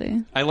know,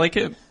 really. I like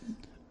it.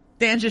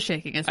 Dan's just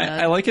shaking his head.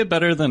 I like it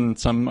better than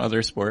some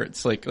other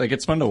sports. Like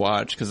it's fun to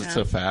watch because it's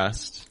so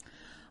fast.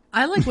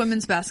 I like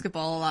women's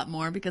basketball a lot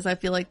more because I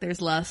feel like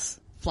there's less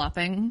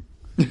flopping.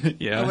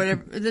 Yeah. Or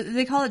whatever.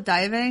 They call it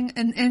diving.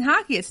 And in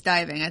hockey, it's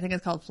diving. I think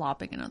it's called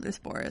flopping in other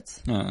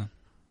sports. I've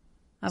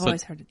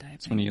always heard it diving.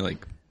 It's when you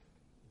like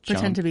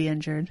pretend jump. to be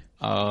injured.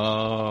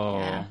 Oh.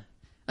 Yeah.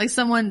 Like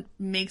someone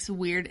makes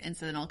weird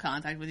incidental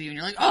contact with you and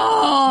you're like,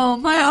 oh,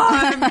 my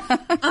arm.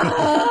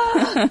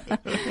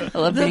 I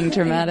love being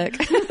dramatic.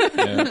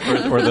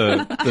 Yeah. Or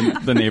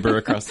the neighbor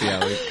across the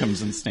alley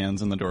comes and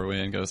stands in the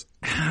doorway and goes,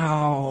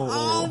 ow.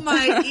 Oh,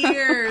 my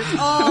ears.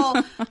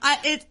 Oh,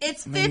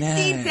 it's 50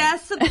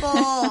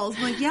 decibels.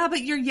 I'm like, yeah,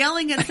 but you're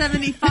yelling at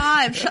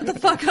 75. Shut the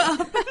fuck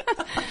up.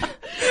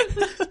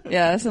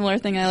 Yeah, a similar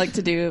thing I like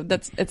to do.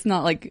 It's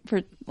not like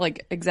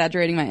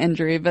exaggerating my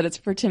injury, but it's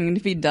pretending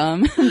to be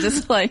dumb.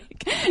 Just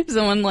like if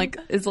someone like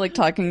is like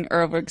talking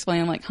or over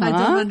explaining, like, huh? I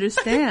don't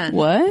understand.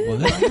 What?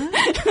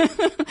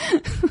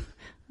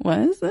 What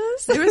is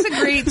this? There was a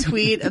great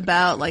tweet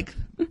about like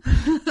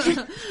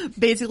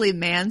basically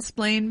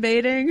mansplain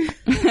baiting.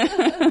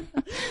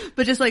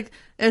 But just like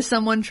if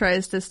someone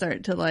tries to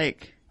start to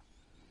like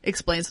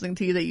explain something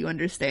to you that you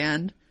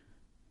understand,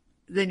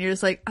 then you're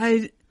just like,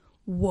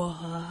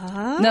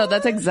 what? No,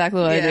 that's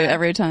exactly what I do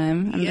every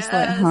time. I'm just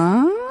like,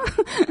 huh?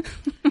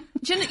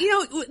 Jenna,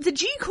 the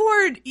G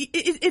chord,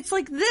 it's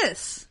like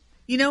this.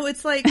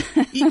 It's like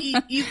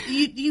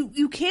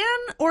you can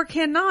or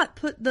cannot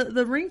put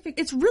the ring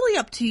finger. It's really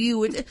up to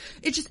you. It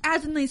just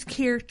adds a nice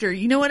character.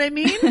 You know what I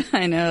mean?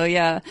 I know,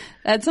 yeah.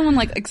 I had someone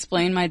like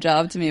explain my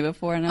job to me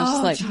before and I was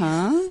just like,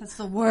 huh? That's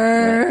the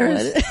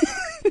worst.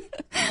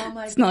 Oh my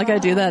God. It's not like I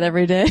do that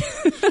every day.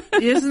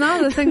 It's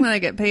not the thing that I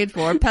get paid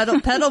for.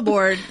 Pedal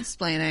board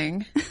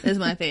explaining is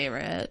my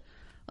favorite.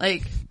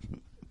 Like,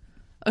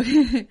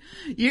 okay,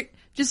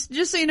 Just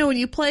so you know, when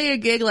you play a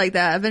gig like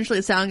that, eventually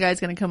a sound guy's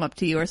going to come up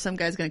to you, or some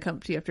guy's going to come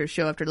up to you after a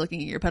show after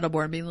looking at your pedal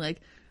board and being like,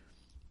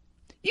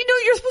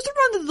 you're supposed to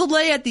run the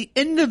delay at the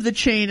end of the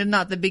chain and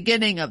not the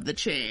beginning of the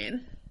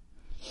chain.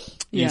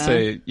 You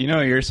say,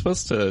 you're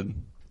supposed to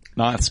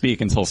not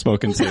speak until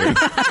spoken to.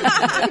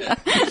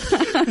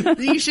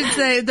 You should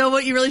say, though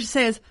what you really should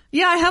say is,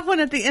 yeah, I have one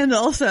at the end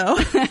also.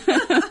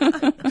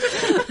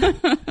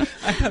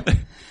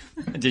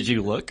 Did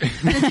you look?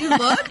 Did you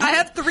look? I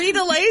have 3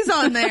 delays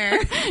on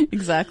there.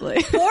 Exactly.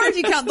 Or if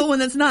you count the one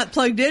that's not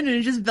plugged in and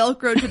it's just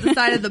Velcro to the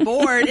side of the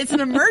board, it's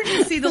an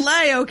emergency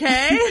delay,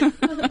 okay?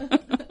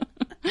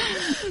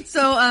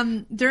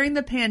 So, during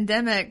the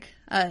pandemic,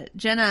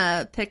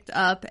 Jenna picked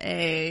up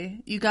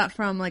you got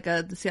from like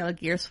the Seattle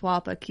Gear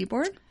Swap a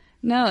keyboard?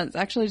 No, it's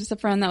actually just a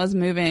friend that was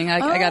moving. I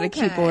got a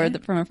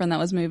keyboard from a friend that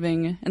was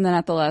moving, and then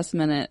at the last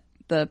minute,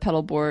 the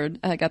pedal board,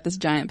 I got this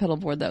giant pedal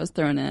board that was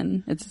thrown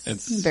in.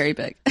 It's very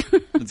big.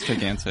 It's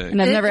gigantic. And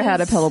I've never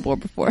had a pedal board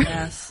before.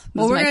 Yes.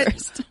 Well, we're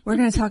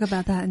going to talk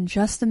about that in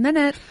just a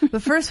minute.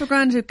 But first, we're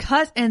going to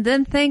cut and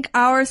then thank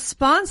our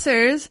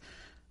sponsors.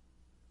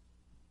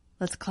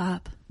 Let's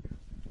clap.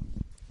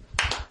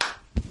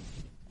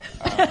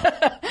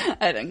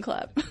 I didn't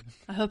clap.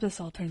 I hope this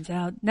all turns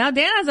out. Now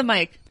Dan has a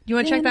mic. You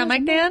want to check that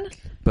mic, Dan?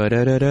 I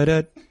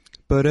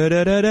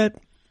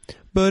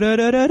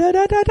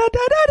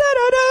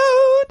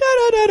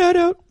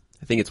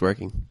think it's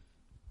working.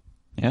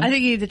 Yeah. I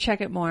think you need to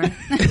check it more.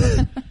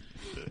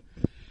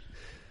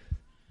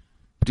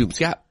 Doom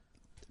Scott.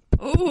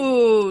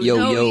 Ooh,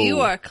 yo. You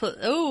are.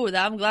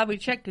 I'm glad we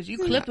checked because you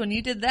clipped when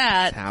you did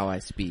that. That's how I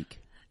speak.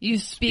 You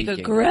speak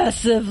Speaking.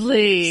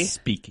 aggressively.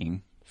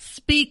 Speaking.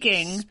 Speak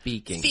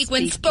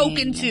when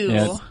spoken to.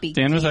 Yeah,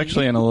 Dan was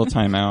actually in a little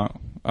timeout.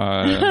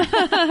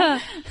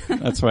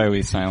 That's why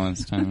we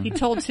silenced him. He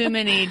told too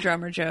many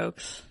drummer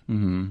jokes.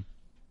 Mm-hmm.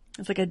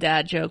 It's like a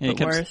dad joke, Yeah, but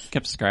he worse.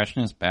 kept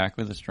scratching his back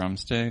with his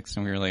drumsticks,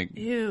 and we were like,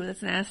 Ew,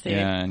 that's nasty.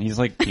 yeah, and he's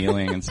like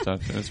peeling and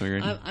stuff. It was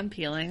weird. I'm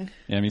peeling.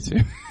 Yeah, me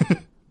too.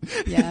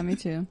 Yeah, me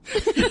too.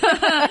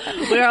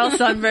 We're all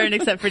sunburned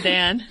except for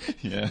Dan.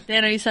 Yeah.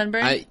 Dan, are you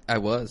sunburned? I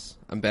was.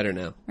 I'm better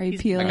now. Are you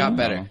peeling? I got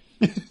better.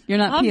 You're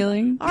not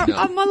peeling?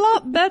 I'm a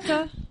lot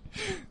better.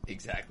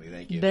 Exactly.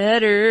 Thank you.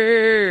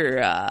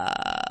 Better.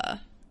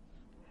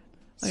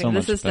 Okay, So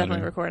this much is better.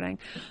 definitely recording.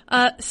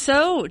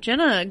 So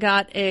Jenna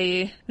got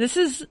this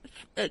is,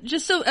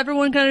 just so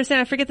everyone can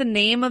understand, I forget the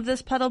name of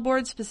this pedal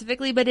board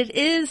specifically, but it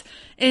is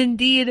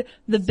indeed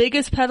the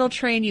biggest pedal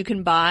train you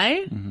can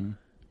buy. Mm-hmm.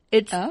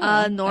 It's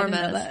I didn't know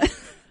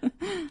enormous.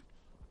 that.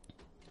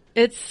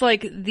 It's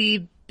like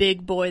the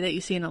big boy that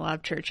you see in a lot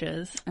of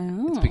churches.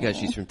 Oh. It's because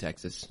she's from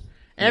Texas.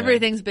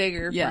 Everything's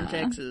bigger Yeah. from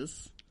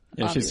Texas.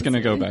 Yeah, she's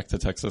gonna go back to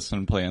Texas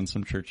and play in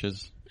some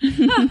churches.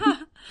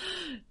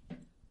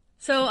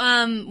 So,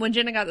 when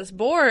Jenna got this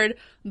board,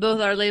 both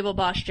our label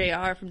boss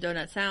JR from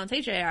Donut Sounds,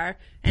 hey JR,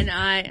 and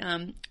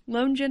I,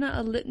 loaned Jenna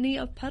a litany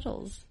of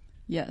pedals.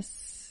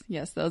 Yes,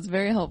 that was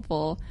very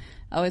helpful.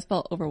 I always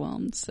felt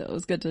overwhelmed, so it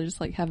was good to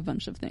just like have a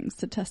bunch of things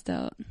to test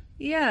out.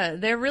 Yeah,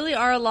 there really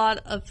are a lot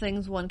of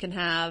things one can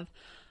have.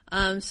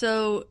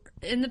 So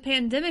in the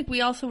pandemic,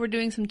 we also were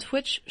doing some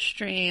Twitch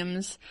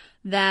streams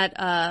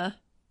that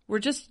were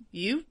just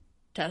you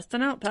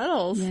testing out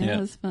pedals. Yeah, it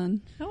was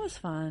fun. That was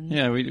fun.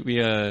 Yeah, we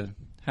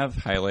have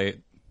highlight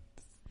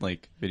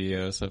like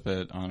videos of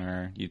it on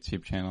our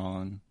YouTube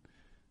channel,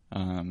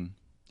 and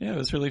yeah, it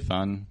was really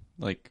fun.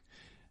 Like,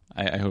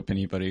 I hope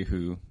anybody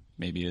who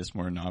maybe is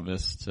more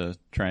novice to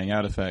trying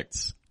out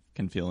effects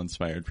can feel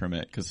inspired from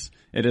it, because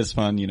it is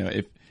fun. You know,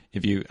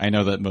 if you, I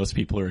know that most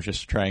people who are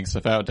just trying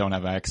stuff out don't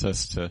have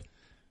access to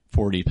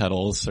 40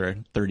 pedals or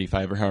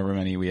 35 or however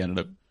many we ended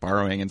up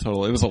borrowing in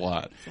total. It was a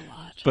lot.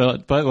 It's a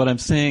lot. But what I'm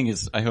saying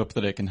is I hope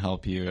that it can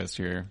help you as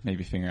you're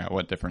maybe figuring out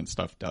what different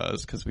stuff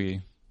does, because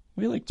we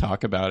like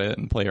talk about it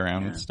and play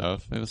around with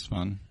stuff. It was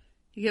fun.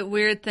 You get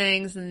weird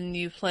things and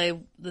you play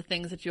the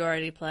things that you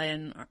already play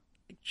and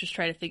just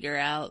try to figure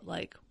out,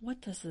 like, what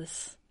does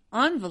this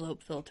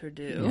envelope filter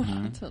do?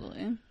 Yeah,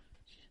 totally.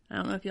 I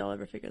don't know if y'all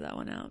ever figured that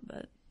one out,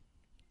 but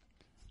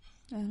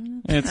I don't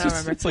know.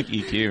 It's like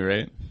EQ,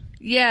 right?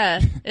 yeah,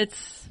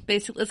 it's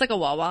basically, it's like a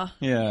wah-wah.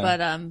 Yeah.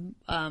 But,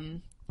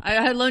 I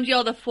had loaned you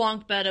all the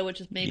Flonk Beta, which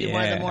is maybe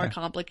one of the Yeah. more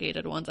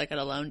complicated ones I could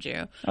have loaned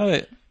you. Oh,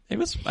 it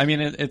was, I mean,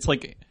 it's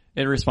like,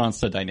 it responds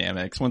to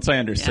dynamics. Once I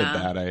understood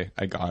Yeah. that,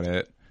 I got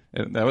it.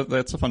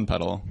 That's a fun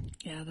pedal.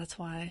 Yeah, that's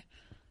why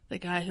the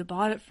guy who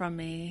bought it from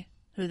me,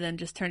 who then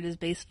just turned his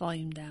bass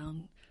volume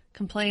down,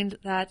 complained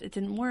that it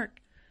didn't work.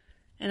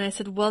 And I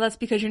said, well, that's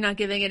because you're not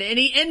giving it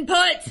any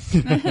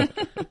inputs!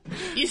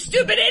 You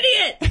stupid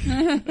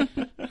idiot!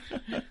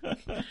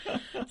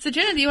 So,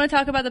 Jenna, do you want to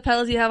talk about the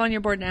pedals you have on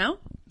your board now?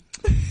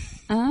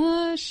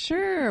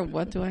 Sure.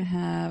 What do I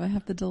have? I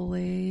have the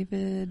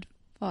David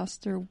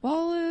Foster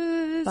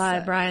Wallace. By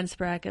Brian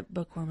Sprack at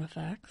Bookworm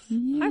Effects.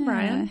 Yeah, Hi,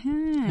 Brian.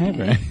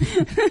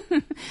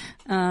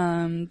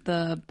 Hi.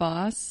 The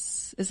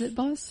Boss. Is it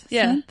Boss?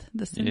 Yeah. Synth?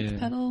 The synth Yeah.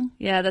 pedal.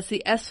 Yeah, that's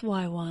the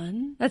SY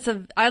one.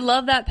 I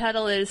love that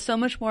pedal. It is so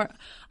much more.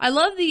 I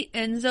love the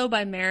Enzo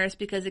by Maris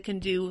because it can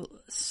do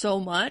so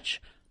much.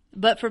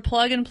 But for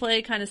plug and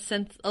play kind of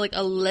synth, like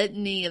a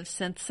litany of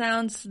synth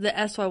sounds, the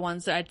SY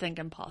ones I think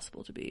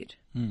impossible to beat.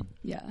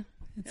 Yeah.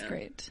 It's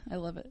great. I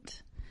love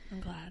it.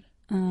 I'm glad.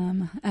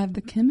 I have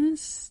the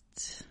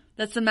Chemist.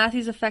 That's the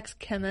Matthews Effects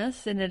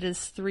Chemist, and it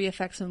is 3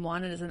 effects in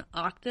one. It is an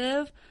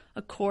octave,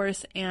 a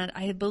chorus, and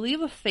I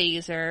believe a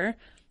phaser.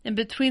 And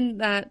between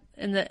that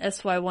and the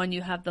SY1,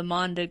 you have the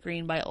Monda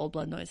Green by Old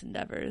Blood Noise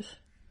Endeavors.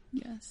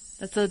 Yes.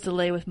 That's a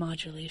delay with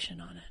modulation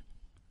on it.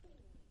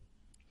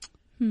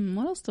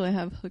 What else do I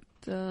have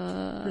hooked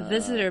up? The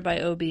Visitor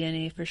by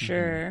OB&E for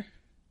sure.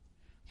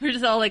 We're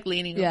just all like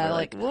leaning Yeah, over,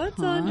 like, what's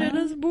huh? on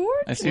Jenna's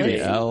board? I see What the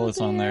is L it is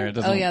on there. It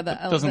doesn't, Oh, yeah, the it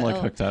L, doesn't the look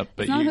L. hooked up,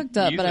 but It's not you hooked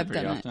up, use but it I've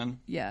pretty done often. it.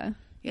 Yeah.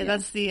 Yeah,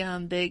 that's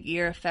the big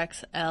ear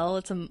effects L.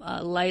 It's a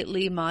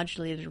lightly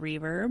modulated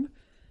reverb.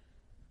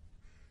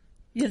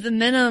 You have the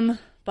Minim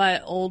by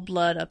Old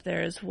Blood up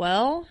there as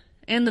well,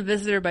 and the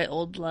Visitor by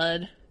Old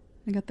Blood.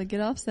 I got the Get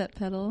Offset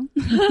pedal.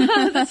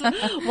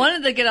 One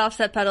of the Get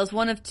Offset pedals,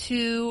 one of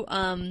 2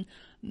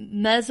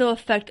 Mezzo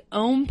Effect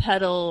Ohm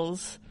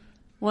pedals.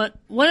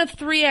 One of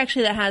 3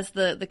 actually that has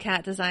the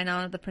cat design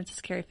on it, the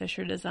Princess Carrie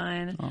Fisher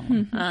design.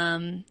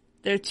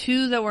 There are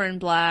 2 that were in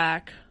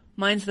black.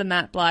 Mine's the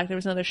matte black. There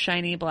was another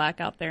shiny black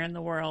out there in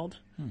the world.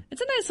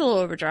 It's a nice little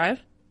overdrive.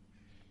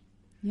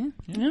 Yeah.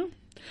 Yeah.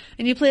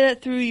 And you play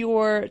that through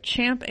your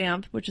Champ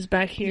amp, which is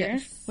back here,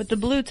 Yes. with the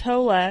blue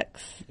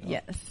Tolex.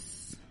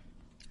 Yes.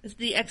 Is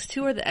the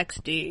X2 or the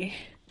XD?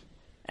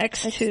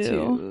 X2.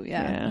 X2,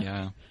 yeah.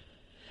 Yeah.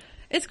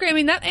 It's great. I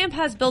mean, that amp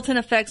has built-in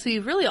effects, so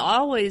you've really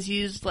always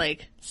used,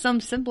 like, some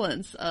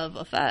semblance of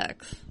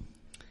effects.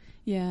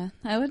 Yeah.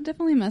 I would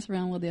definitely mess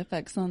around with the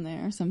effects on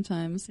there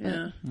sometimes. But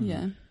Yeah.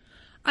 yeah.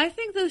 I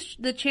think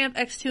the Champ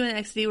X2 and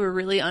XD were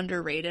really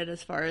underrated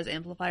as far as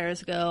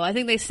amplifiers go. I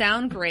think they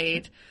sound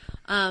great.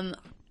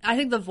 I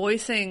think the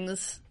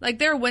voicings, like,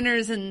 there are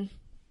winners and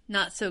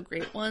not so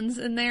great ones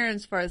in there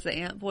as far as the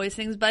amp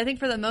voicings, but I think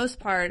for the most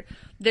part,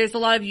 there's a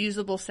lot of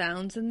usable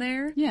sounds in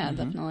there. Yeah,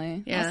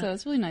 definitely. Yeah. Also,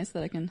 it's really nice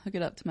that I can hook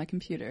it up to my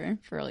computer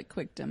for like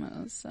quick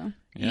demos. So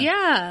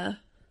Yeah.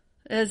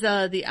 Is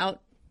the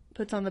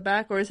outputs on the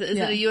back, or is it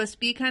Yeah. a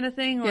USB kind of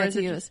thing, or Yeah, is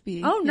it's it a just-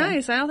 USB. Oh, Yeah.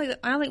 nice. I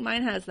don't think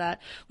mine has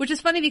that. Which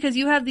is funny because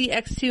you have the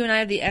X2 and I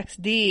have the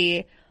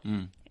XD.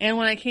 And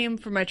when I came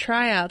for my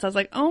tryouts, I was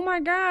like, "Oh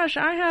my gosh,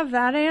 I have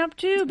that amp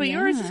too, but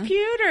yours is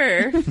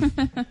cuter."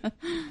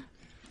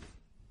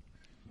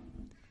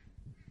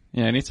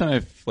 Yeah, anytime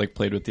I've like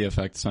played with the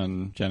effects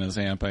on Jenna's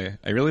amp, I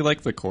really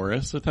like the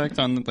chorus effect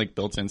on like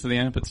built into the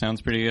amp. It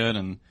sounds pretty good,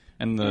 and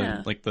the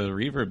Yeah. like the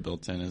reverb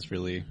built in is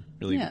really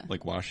Yeah.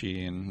 like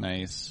washy and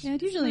nice. yeah,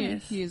 I'd usually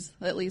Nice. use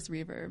at least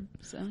reverb.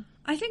 So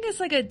I think it's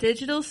like a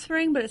digital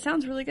spring, but it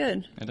sounds really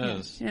good. It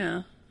does.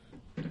 Yeah.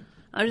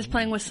 I was just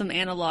playing with some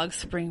analog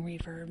spring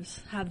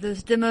reverbs. Have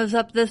those demos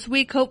up this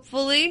week,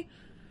 hopefully.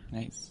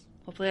 Nice.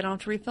 Hopefully I don't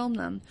have to refilm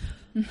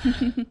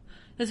them.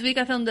 This week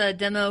I filmed a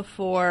demo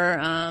for,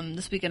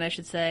 this weekend I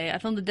should say, I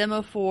filmed a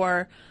demo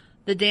for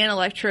the Dan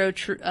Electro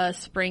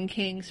Spring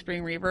King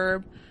Spring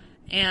Reverb.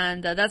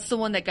 And that's the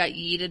one that got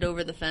yeeted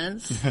over the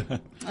fence.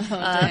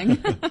 Dang.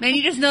 Man,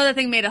 you just know that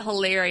thing made a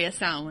hilarious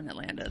sound when it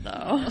landed,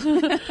 though.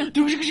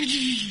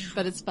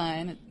 But it's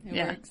fine. It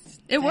works.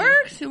 It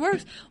works. It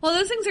works. Well,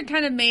 those things are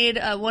kind of made.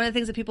 One of the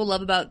things that people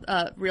love about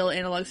real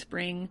analog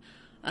spring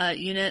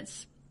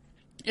units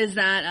is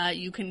that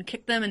you can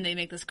kick them and they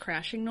make this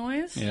crashing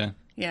noise. Yeah.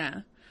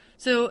 Yeah.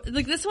 So,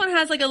 like, this one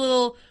has like a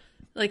little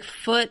like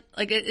foot.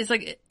 Like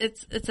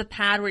it's a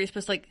pad where you're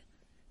supposed to like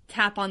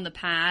tap on the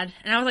pad,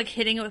 and I was like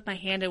hitting it with my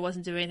hand. It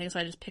wasn't doing anything,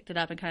 so I just picked it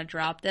up and kind of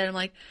dropped it. I'm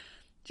like,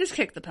 just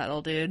kick the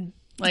pedal, dude.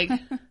 Like,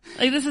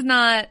 like this is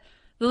not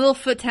the little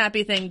foot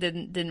tappy thing.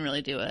 Didn't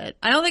really do it.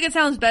 I don't think it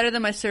sounds better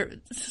than my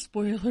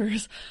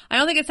spoilers. I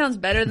don't think it sounds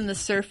better than the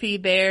Surfy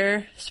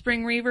Bear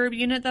spring reverb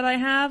unit that I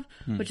have,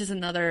 which is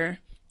another.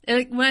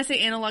 Like, when I say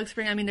analog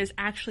spring, I mean there's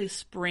actually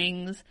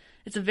springs.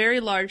 It's a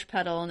very large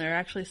pedal, and there are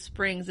actually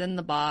springs in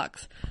the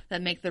box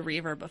that make the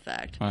reverb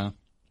effect. Wow.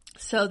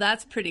 So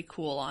that's pretty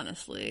cool,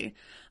 honestly.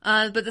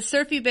 But the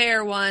Surfy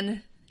Bear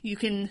one, you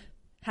can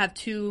have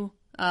two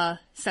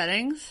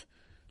settings.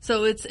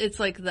 So it's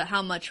like the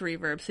how much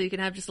reverb. So you can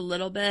have just a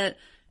little bit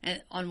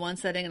on one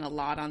setting and a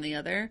lot on the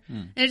other.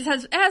 And it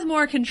has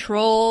more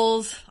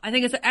controls. I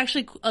think it's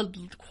actually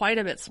quite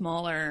a bit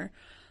smaller.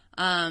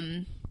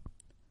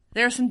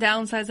 There are some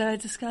downsides that I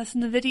discussed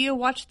in the video.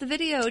 Watch the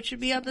video. It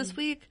should be up this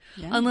week.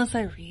 Yeah. Unless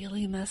I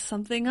really mess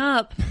something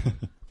up.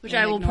 Which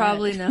I will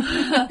probably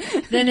know.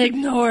 Then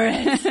ignore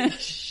it.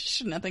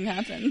 Shh, nothing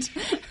happened.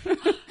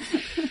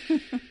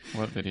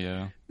 What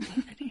video?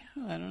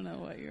 I don't know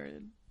what you're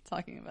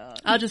talking about.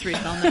 I'll just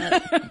refilm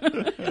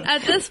it.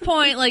 At this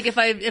point, like if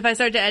I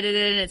start to edit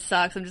it and it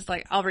sucks, I'm just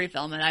like, I'll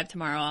refilm it. I have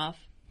tomorrow off.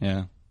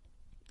 Yeah.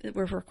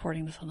 We're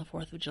recording this on the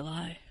 4th of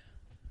July.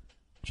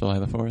 July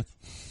the 4th.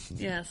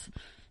 Yes.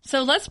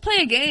 So let's play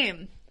a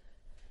game.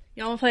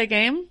 Y'all want to play a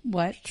game?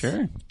 What?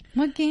 Sure.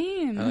 What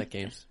game? I like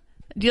games.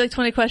 Do you like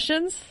 20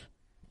 questions?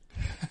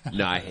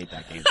 No, I hate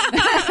that game.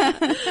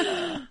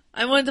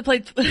 I wanted to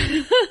play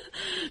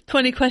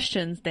 20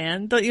 questions,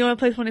 Dan. Don't you want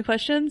to play 20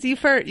 questions? You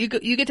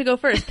get to go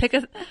first. Pick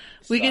a.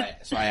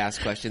 So I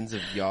ask questions of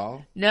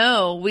y'all?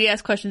 No, we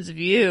ask questions of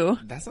you.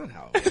 That's not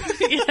how it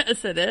works.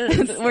 Yes, it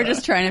is. We're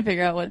just trying to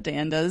figure out what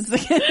Dan does.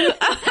 Yeah,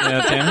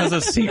 Dan has a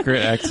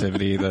secret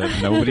activity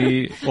that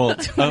nobody. Well,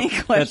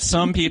 that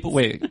some people.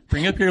 Wait,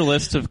 bring up your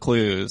list of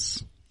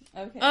clues.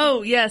 Okay.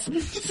 Oh, yes.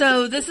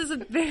 So this is a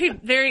very,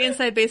 very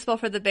inside baseball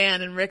for the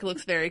band, and Rick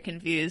looks very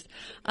confused.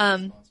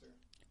 No.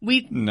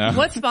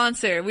 What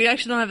sponsor? We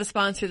actually don't have a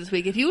sponsor this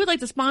week. If you would like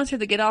to sponsor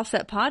the Get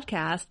Offset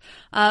podcast,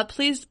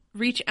 please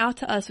reach out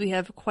to us. We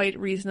have quite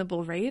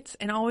reasonable rates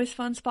and always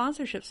fun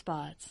sponsorship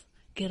spots.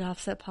 Get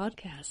Offset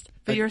podcast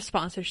for your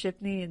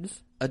sponsorship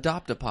needs.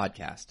 Adopt a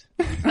podcast.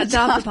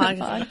 Adopt a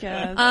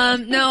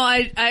podcast. No,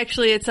 I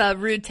actually, it's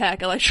Rude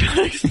Tech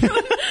Electronics,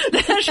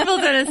 Nashville,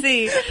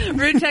 Tennessee.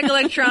 Rude Tech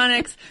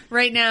Electronics.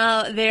 Right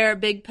now, their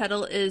big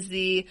pedal is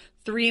the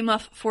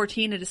 3-muff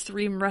 14. It is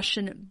 3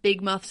 Russian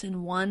big muffs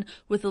in one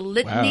with a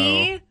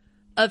litany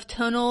of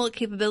tonal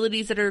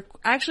capabilities that are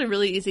actually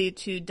really easy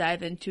to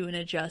dive into and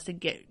adjust and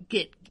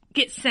get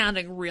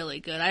sounding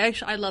really good.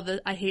 I love it.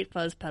 I hate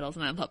fuzz pedals,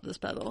 and I love this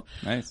pedal.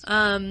 Nice.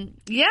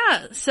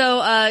 Yeah.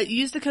 So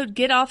use the code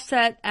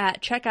GETOFFSET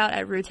at checkout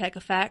at Rutech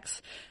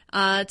Effects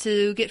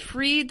to get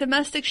free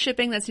domestic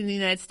shipping that's in the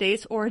United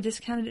States or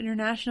discounted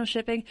international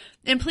shipping.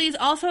 And please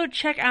also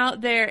check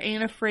out their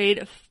Ain't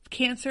Afraid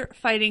cancer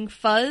fighting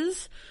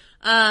fuzz.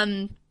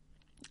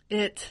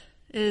 It's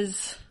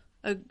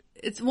a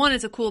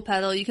cool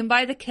pedal. You can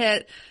buy the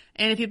kit,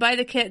 and if you buy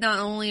the kit, not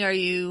only are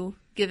you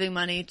giving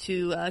money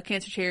to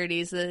cancer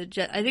charities,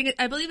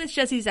 I believe it's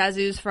Jessie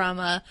Zazu's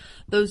from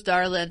Those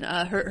Darlin',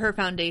 her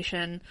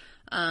foundation.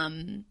 Yeah.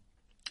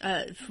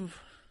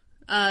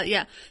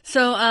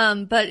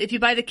 So, but if you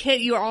buy the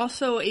kit, you are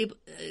also able.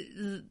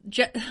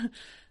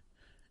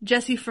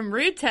 Jesse from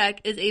Rude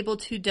Tech is able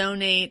to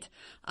donate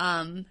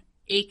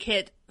a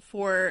kit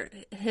for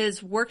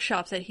his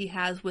workshops that he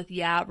has with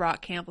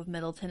Rock Camp of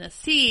Middle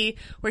Tennessee,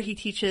 where he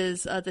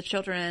teaches the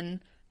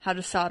children how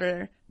to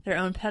solder their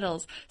own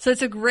pedals. So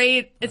it's a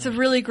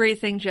really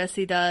great thing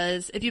Jesse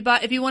does. If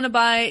you want to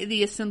buy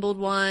the assembled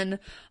one,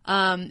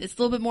 it's a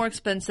little bit more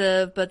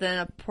expensive, but then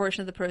a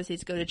portion of the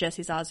proceeds go to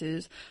Jessie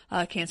Zazu's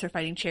cancer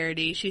fighting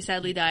charity. She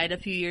sadly died a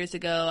few years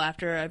ago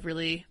after a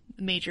really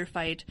major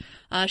fight.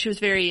 She was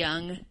very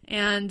young,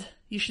 and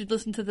you should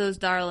listen to Those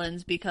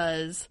Darlings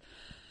because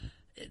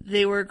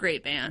they were a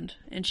great band,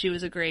 and she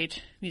was a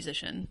great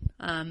musician.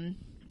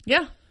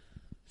 Yeah.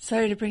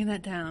 Sorry to bring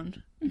that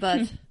down,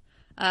 but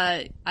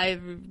I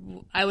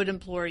would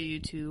implore you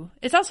to.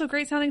 It's also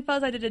great sounding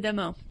fuzz. I did a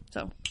demo,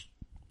 so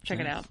check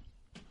it out.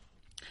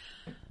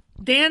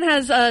 Dan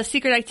has a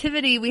secret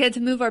activity. We had to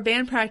move our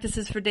band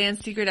practices for Dan's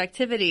secret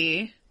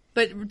activity,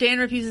 but Dan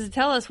refuses to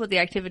tell us what the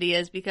activity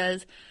is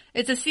because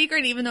it's a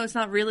secret, even though it's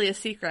not really a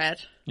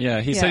secret.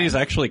 Yeah, he said he's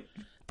actually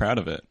proud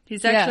of it.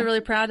 He's actually Yeah. really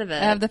proud of it.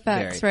 I have the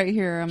facts right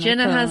here on my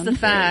Jenna phone. has the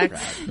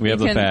facts. We have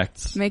You the can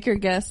facts. Make your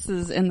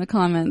guesses in the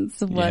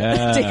comments of what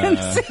Yeah.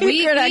 Dan's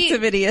secret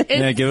activity is.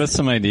 Yeah, give us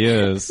some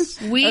ideas.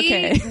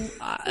 Okay.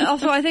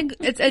 Also, I think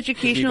it's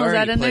educational. Is We've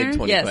that already in played there?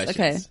 20 Yes, questions.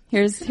 okay.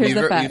 Here's We've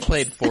the facts.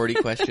 played 40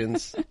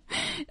 questions.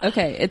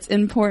 Okay, it's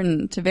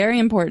important, very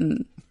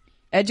important.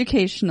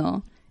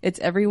 Educational. It's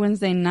every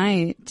Wednesday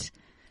night.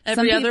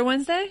 Every other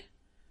Wednesday?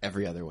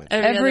 Every other Wednesday.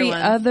 Every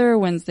other other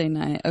Wednesday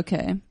night.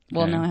 Okay.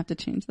 Well, Okay. now I have to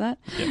change that.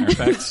 Getting our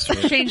facts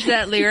straight. Change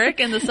that lyric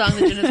in the song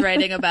that Jenna's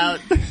writing about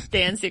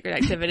Dan's secret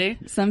activity.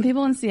 Some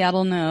people in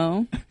Seattle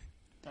know.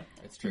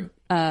 It's true.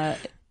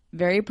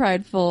 Very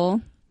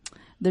prideful.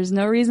 There's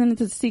no reason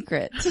it's a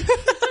secret.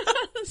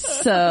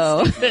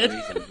 So,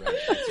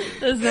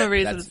 There's no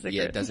reason it's a secret.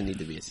 Yeah, it doesn't need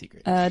to be a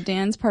secret.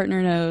 Dan's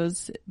partner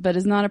knows, but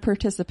is not a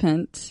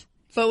participant.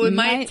 But we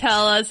might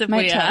tell us if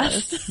Might we tell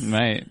asked. us.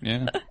 Right,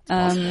 yeah.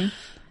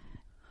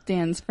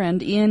 Dan's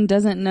friend Ian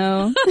doesn't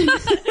know.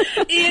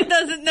 Ian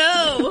doesn't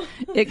know.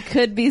 It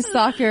could be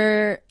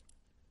soccer,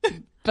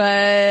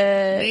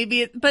 but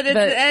Maybe, but But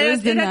it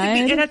was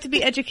denied? it'd have to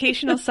be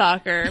educational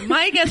soccer.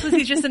 My guess was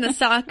he's just in a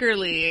soccer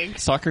league,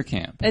 Soccer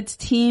camp. it's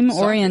team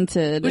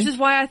oriented. which is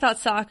why I thought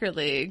soccer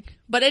league.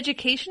 But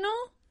educational?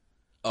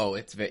 Oh,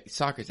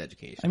 soccer's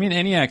education. I mean,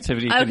 any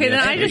activity could Okay, be then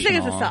I just think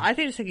it's educational. I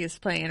think he's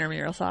playing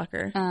intramural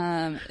soccer.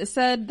 It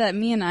said that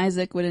me and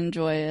Isaac would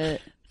enjoy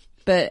it,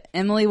 but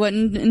Emily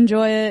wouldn't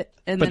enjoy it.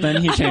 And But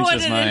then he I changed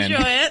his wouldn't mind.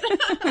 enjoy it.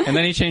 And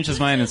then he changed his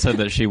mind and said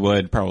that she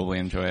would probably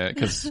enjoy it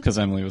because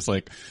Emily was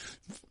like,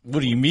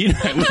 "What do you mean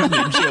I wouldn't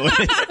enjoy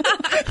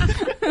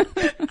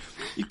it?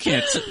 You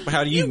can't.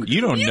 How do you?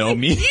 You don't know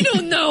me. You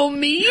don't know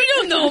me. You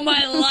don't know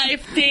my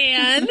life,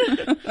 Dan.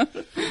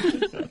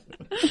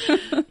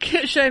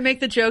 Should I make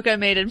the joke I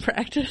made in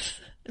practice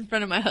in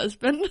front of my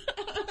husband?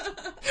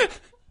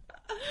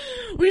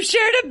 We've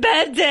shared a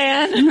bed,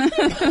 Dan.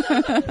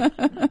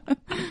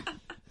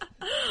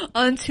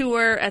 On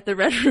tour at the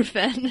Red Roof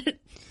Inn.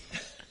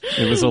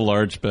 It was a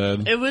large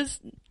bed. It was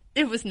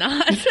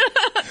not.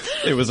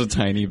 It was a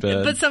tiny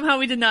bed. But somehow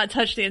we did not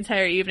touch the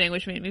entire evening,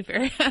 which made me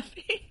very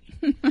happy.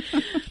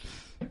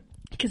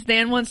 Because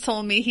Dan once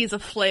told me he's a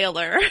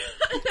flailer.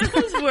 I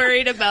was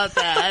worried about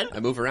that. I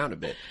move around a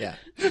bit. Yeah.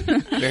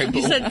 Very You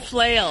bold. said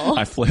flail.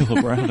 I flail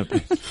around a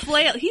bit.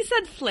 Flail. He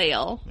said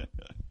flail.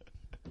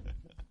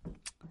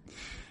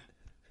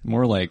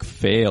 More like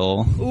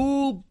fail.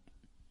 Ooh.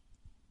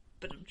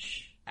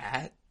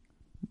 At?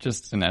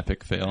 Just an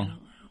epic fail.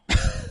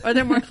 Are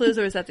there more clues,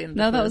 or is that the end of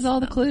the no, that clues? was all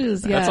the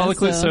clues. Yeah, That's all the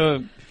clues.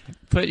 So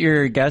put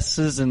your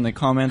guesses in the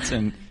comments,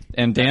 and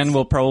Dan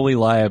will probably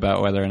lie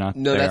about whether or not.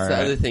 No, they that's are the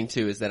right. other thing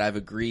too, is that I've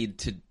agreed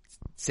to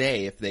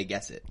say if they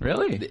guess it.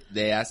 Really?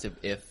 They asked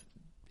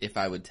if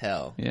I would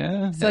tell.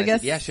 Yeah. So I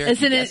guess said, yeah, sure.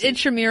 Is it an guess it.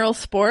 intramural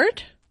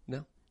sport?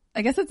 No.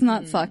 I guess it's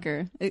not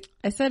soccer.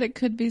 I said it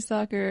could be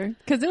soccer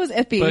because it was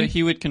iffy. But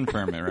he would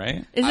confirm it,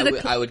 right? Is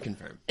it I would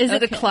confirm. is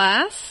it a Okay.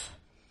 class?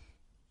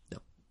 No.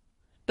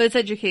 But it's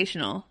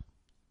educational.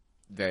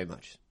 Very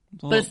much.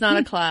 But it's not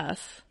a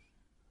class.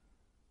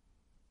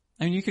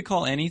 I mean, you could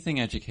call anything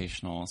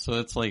educational. So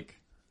it's like,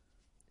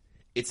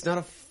 It's not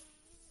a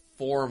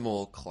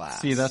formal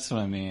class. see, that's what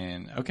I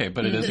mean. Okay,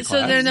 but it is a So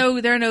class.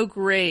 there are no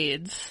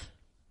grades.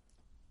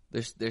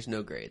 There's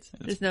no grades.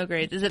 There's no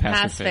grades. Is it Pass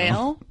or pass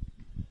fail? fail?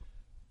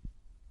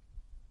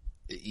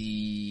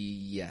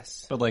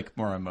 Yes. But like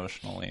more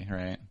emotionally,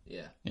 right?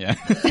 Yeah. Yeah.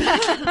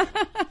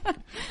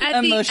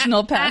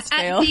 Emotional pass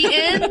fail.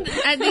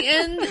 At the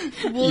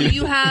end, will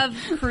you have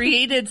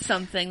created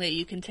something that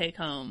you can take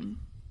home?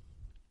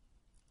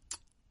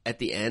 At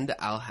the end,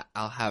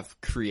 I'll have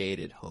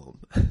created home.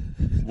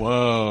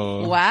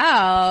 Whoa.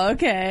 Wow.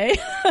 Okay.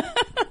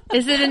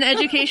 Is it an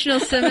educational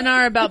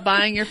seminar about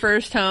buying your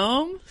first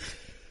home?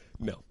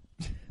 No.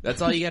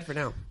 That's all you get for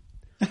now.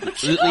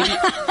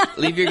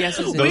 Leave your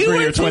guesses. Those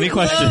were your 20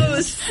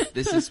 questions.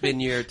 This has been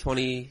your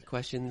 20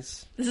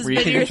 questions This has Were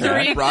you been your keeping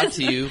track? three. brought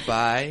to you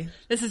by...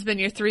 This has been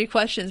your 3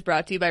 questions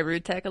brought to you by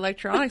Rude Tech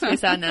Electronics,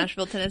 based out in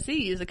Nashville,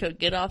 Tennessee. Use the code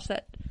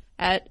GetOffset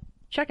at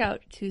checkout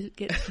to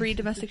get free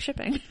domestic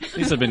shipping.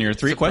 These have been your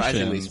 3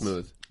 Surprisingly questions.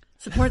 smooth.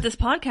 Support this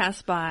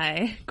podcast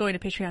by going to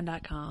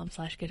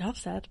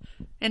patreon.com/GetOffset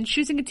and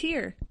choosing a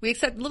tier. We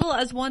accept little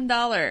as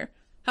 $1.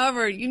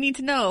 However, you need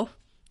to know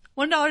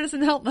 $1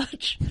 doesn't help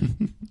much.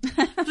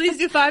 Please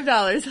do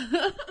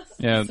 $5.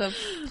 Yeah. So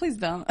please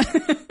don't.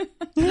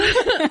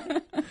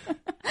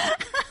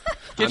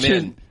 I'm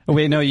in. Oh,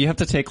 wait, no, you have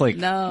to take like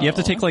No. you have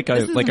to take like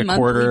This a is like a monthly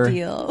quarter.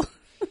 deal.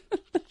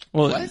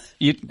 Well, What?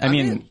 I I'm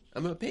mean, in.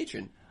 I'm a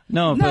patron.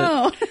 no,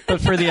 No. but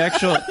for the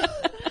actual,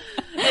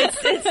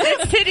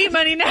 It's titty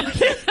money now.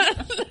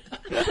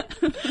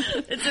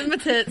 It's in my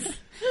tits.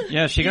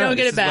 yeah, she You got. don't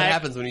get This it is what back.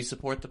 happens when you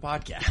support the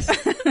podcast.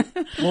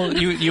 Well,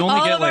 you only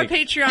All get of our like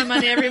Patreon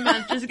money every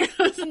month just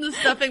goes into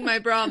stuffing my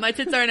bra. My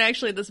tits aren't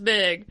actually this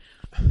big.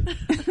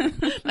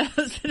 My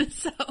husband is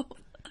so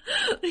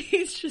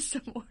He's just so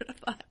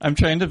mortified. I'm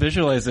trying to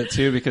visualize it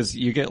too because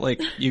you get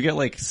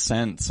like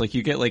cents, like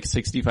you get like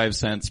 65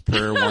 cents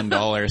per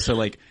 $1. So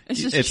like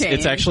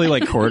it's actually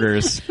like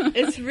quarters.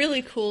 It's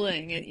really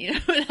cooling.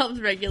 It helps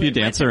regulate. If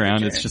you dance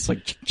around, it's just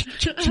like.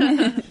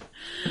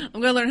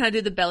 I'm gonna learn how to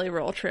do the belly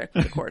roll trick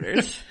with the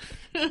quarters.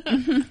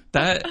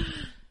 That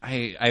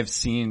I've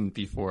seen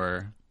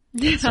before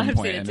at some I've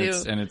point, seen it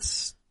too. and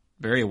it's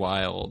very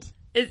wild.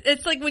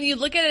 It's like when you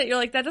look at it, you're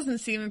like, that doesn't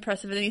seem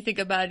impressive. And then you think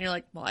about it and you're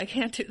like, well, I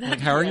can't do that. Like,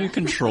 how are you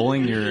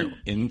controlling your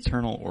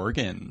internal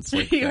organs?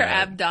 Like your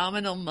that?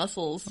 abdominal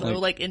muscles so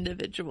like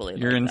individually.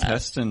 Your like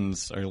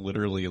intestines are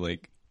literally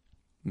like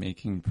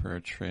making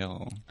per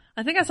trail.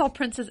 I think I saw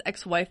Prince's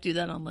ex-wife do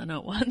that on Leno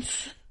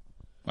once.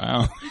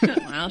 Wow.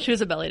 Wow, she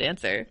was a belly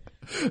dancer.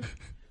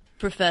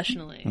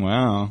 Professionally.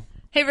 Wow.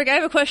 Hey, Rick, I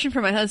have a question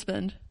for my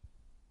husband.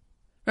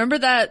 Remember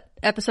that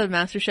episode of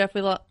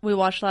MasterChef we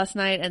watched last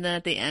night, and then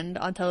at the end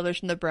on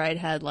television, the bride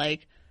had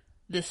like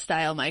this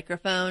style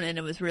microphone, and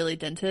it was really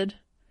dented?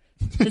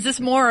 Is this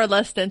more or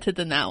less dented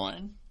than that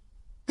one?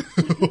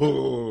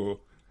 Oh.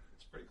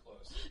 It's pretty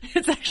close.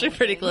 It's actually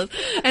pretty close.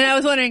 And I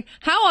was wondering,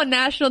 how on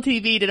national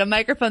TV did a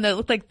microphone that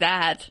looked like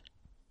that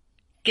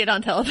get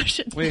on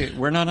television? Wait,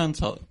 we're not on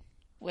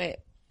Wait.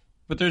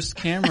 But there's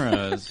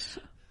cameras.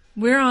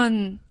 We're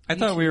on... I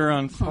thought we were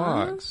on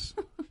Fox.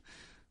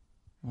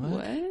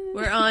 What?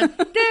 We're on...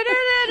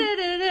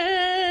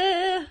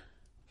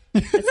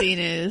 That's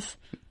E-News.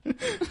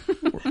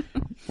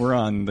 We're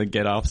on the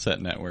Get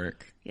Offset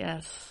network.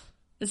 Yes.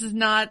 This is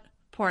not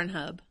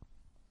Pornhub.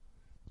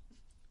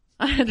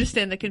 I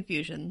understand the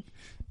confusion.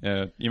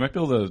 Yeah, you might be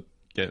able to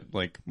get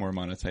like more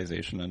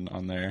monetization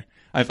on there.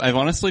 I've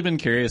honestly been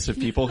curious if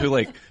people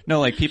who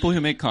people who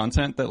make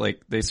content that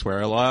like they swear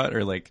a lot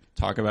or like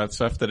talk about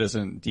stuff that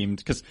isn't deemed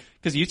because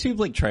YouTube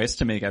like tries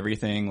to make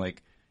everything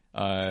like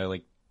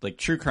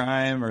true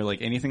crime or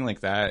like anything like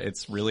that.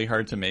 It's really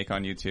hard to make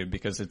on YouTube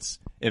because it's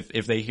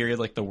if they hear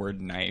like the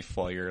word knife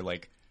while you're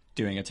like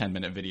doing a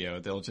 10-minute video,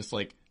 they'll just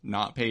like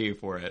not pay you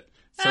for it.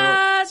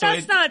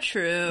 That's not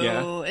true.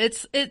 Yeah.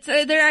 It's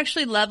there are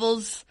actually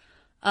levels.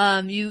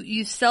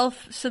 You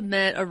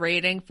self-submit a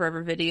rating for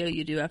every video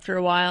you do after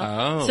a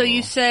while. Oh, so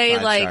you say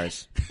 5 like,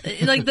 stars.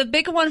 like the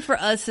big one for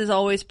us is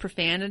always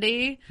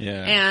profanity.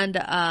 Yeah. And,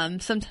 in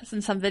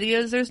some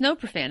videos there's no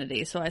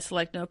profanity. So I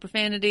select no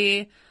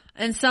profanity.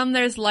 And some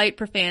there's light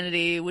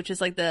profanity, which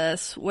is like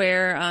this,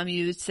 where,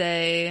 you would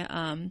say,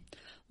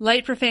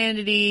 light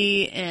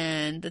profanity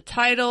in the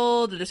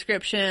title, the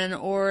description,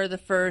 or the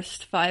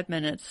first 5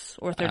 minutes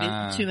or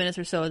 32 minutes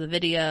or so of the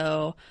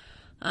video.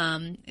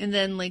 And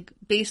then like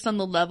based on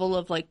the level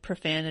of like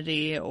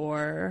profanity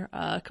or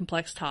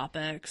complex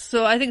topics.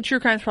 So I think true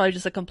crime is probably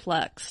just a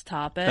complex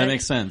topic. That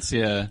makes sense.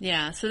 Yeah.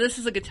 Yeah. So this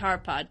is a guitar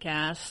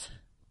podcast.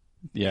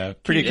 Yeah.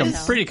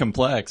 Pretty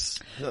complex.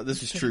 No,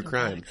 this is true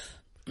crime.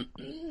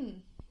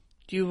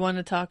 Do you want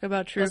to talk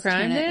about true Let's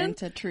crime, turn it Dan?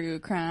 into true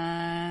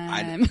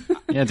crime.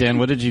 Yeah, Dan,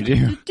 what did you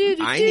do?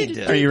 I need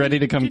to. Are you ready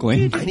to come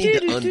clean? I need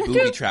to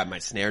unbooby trap my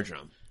snare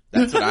drum.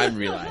 That's what I'm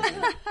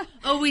realizing.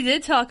 Oh, we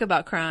did talk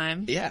about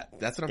crime. Yeah,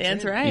 that's what I'm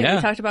Dan's saying. right. Yeah.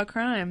 We talked about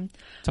crime.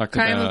 Talked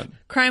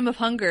Crime of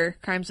hunger,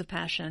 crimes of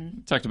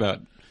passion.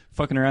 about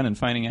fucking around and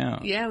finding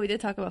out. Yeah, we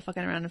did talk about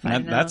fucking around and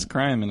finding out. That's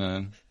crime in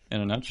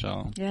a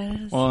nutshell.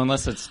 Yes. Well,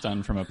 unless it's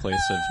done from a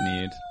place of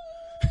need.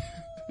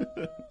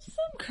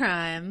 Some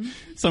crime.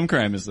 Some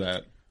crime is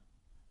that.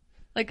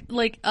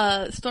 Like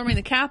storming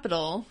the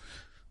Capitol,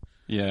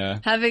 Yeah.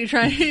 having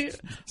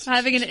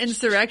an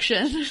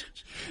insurrection.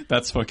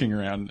 That's fucking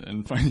around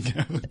and finding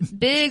out.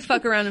 Big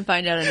fuck around and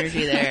find out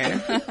energy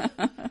there.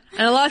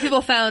 And a lot of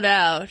people found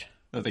out.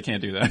 That they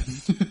can't do that.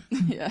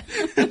 Yeah.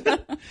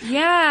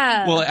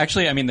 Yeah. Well,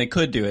 actually, I mean, they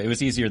could do it. It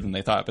was easier than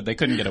they thought, but they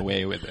couldn't get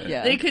away with it.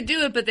 Yeah. They could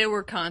do it, but there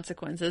were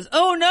consequences.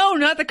 Oh no,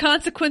 not the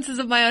consequences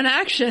of my own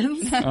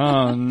actions.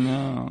 Oh,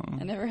 no.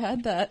 I never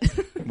had that.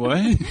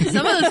 What?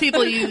 Some of those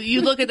people,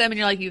 you look at them and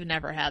you're like, you've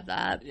never had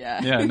that.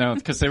 Yeah. Yeah, no,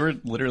 because they were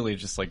literally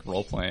just like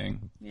role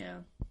playing. Yeah.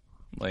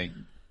 Like,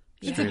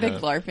 It's a straight big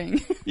up.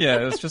 LARPing.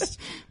 Yeah, it was just.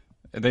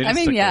 They just I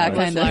mean, took yeah, the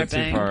kind LARP of.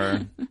 too far.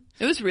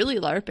 It was really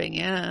LARPing,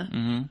 yeah.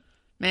 Mm-hmm.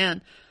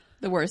 Man.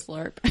 The worst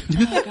LARP.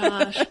 Oh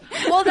gosh.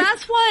 Well,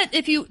 that's what,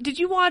 did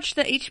you watch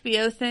the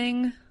HBO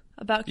thing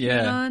about QAnon?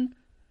 Yeah.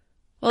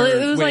 Well,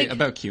 it was Wait, like,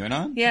 about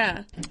QAnon?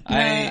 yeah.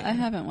 I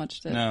haven't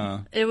watched it.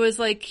 No. It was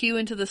like Q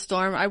into the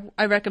Storm.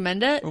 I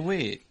recommend it. Oh,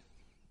 wait.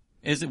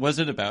 Was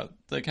it about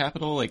the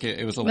Capitol? Like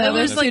it was a That It lot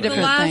was was of like two the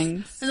different last,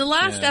 things. in the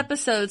last Yeah.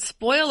 episode,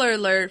 spoiler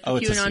alert for Oh,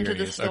 it's a QAnon to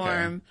the series,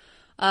 Storm,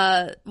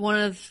 one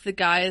of the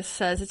guys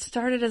says it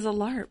started as a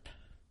LARP.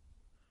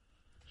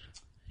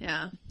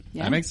 Yeah.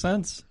 Yeah. That makes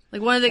sense.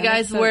 Like one of the That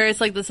guys makes where sense.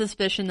 it's like the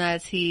suspicion that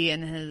it's he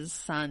and his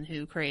son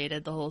who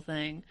created the whole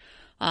thing,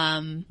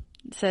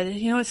 said,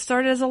 it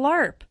started as a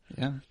LARP.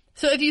 Yeah.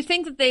 So if you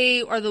think that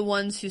they are the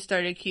ones who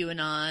started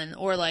QAnon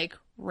or like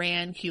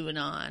ran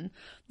QAnon,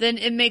 then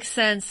it makes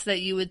sense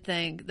that you would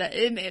think that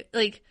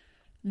it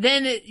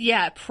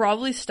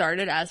probably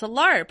started as a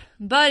LARP.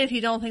 But if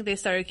you don't think they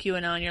started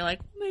QAnon, you're like,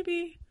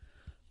 maybe,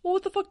 well,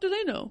 what the fuck do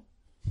they know?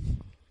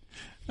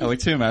 I like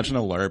to imagine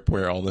a LARP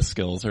where all the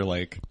skills are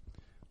like,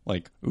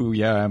 ooh,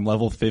 yeah, I'm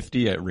level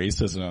 50 at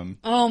racism.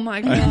 Oh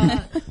my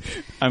god.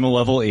 I'm a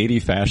level 80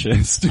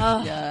 fascist.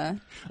 Yeah.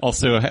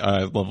 Also,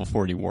 level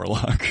 40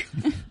 warlock.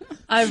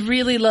 I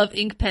really love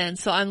ink pen,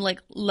 so I'm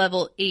like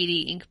level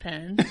 80 ink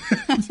pen.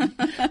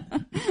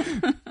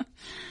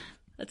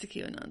 That's a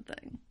QAnon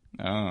thing.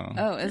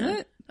 Oh, Is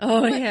it?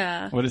 Oh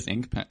yeah. what is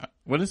ink pen?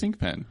 What is ink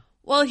pen?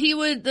 Well, he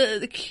would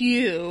the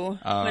Q would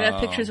have Oh.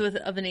 pictures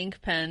of an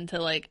ink pen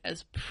to like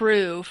as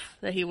proof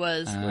that he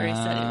was where he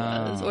said he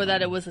was, or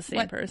that it was the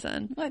same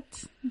person. What?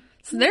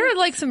 So there are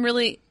like some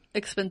really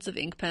expensive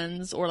ink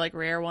pens or like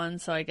rare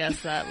ones. So I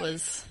guess that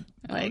was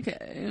like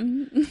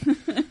Okay.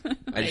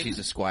 I just use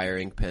a Squire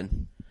ink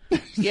pen.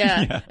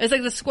 yeah. It's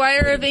like the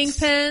Squire of ink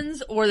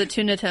pens or the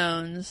Tuna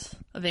Tones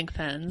of ink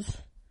pens.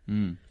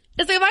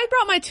 It's like if I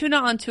brought my tuna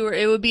on tour,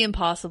 it would be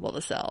impossible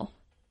to sell.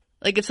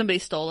 Like if somebody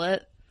stole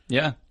it.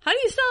 Yeah. How do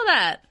you sell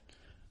that?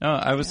 No,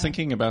 I was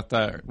thinking about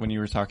that when you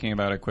were talking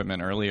about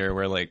equipment earlier,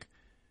 where like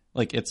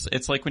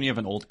it's like when you have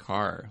an old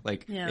car.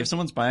 Like Yeah. if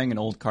someone's buying an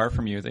old car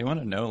from you, they want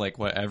to know like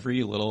what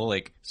every little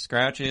like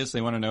scratch is.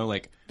 They want to know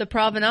like The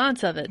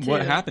provenance of it too.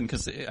 what happened,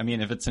 because I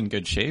mean, if it's in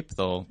good shape,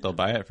 they'll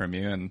buy it from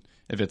you, and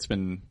if it's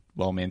been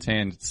well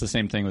maintained, it's the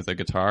same thing with a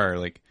guitar.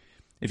 Like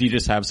if you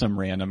just have some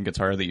random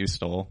guitar that you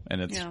stole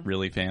and it's Yeah.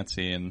 really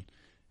fancy, and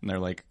they're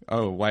like,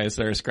 oh, why is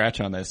there a scratch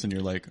on this? And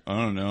you're like, I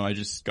don't know, I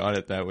just got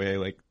it that way.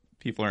 Like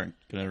people aren't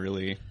gonna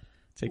really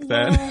take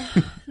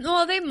that.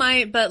 Well, they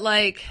might, but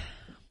like,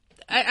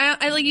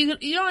 I like you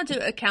don't have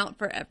to account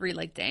for every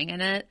like dang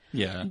in it.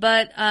 Yeah.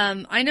 But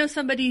I know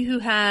somebody who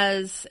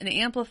has an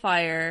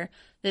amplifier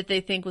that they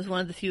think was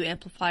one of the few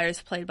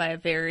amplifiers played by a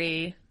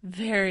very,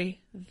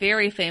 very,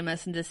 very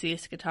famous and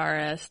deceased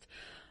guitarist.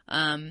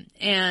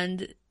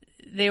 And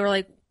they were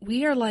like,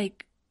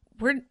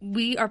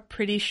 we are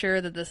pretty sure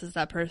that this is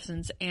that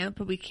person's amp,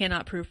 but we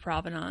cannot prove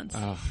provenance.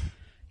 Oh,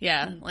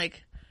 Yeah,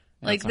 like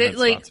that's a hard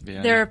spot to be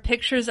in. there are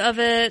pictures of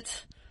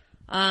it.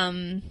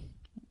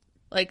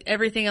 Like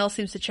everything else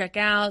seems to check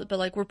out, but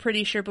like we're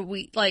pretty sure. But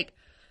it's like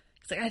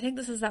I think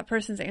this is that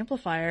person's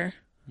amplifier,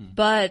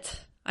 but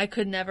I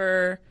could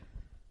never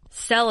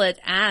sell it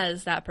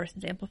as that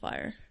person's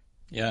amplifier.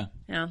 yeah.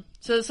 Yeah.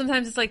 So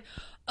sometimes it's like,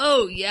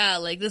 oh yeah,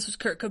 like this was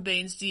Kurt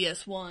Cobain's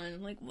DS1.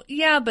 I'm like, well,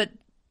 yeah, but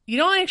you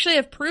don't actually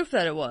have proof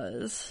that it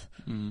was.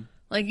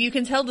 Like you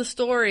can tell the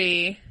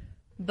story,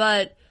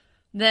 but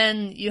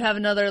then you have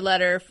another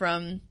letter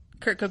from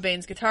Kurt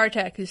Cobain's guitar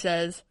tech who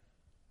says,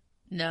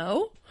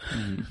 no,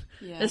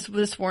 Yeah.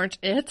 this weren't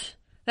it.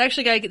 The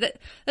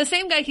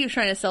same guy keeps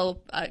trying to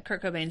sell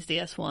Kurt Cobain's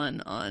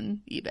DS1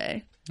 on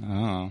eBay.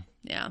 Oh.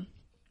 Yeah.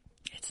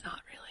 It's not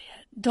really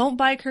it. Don't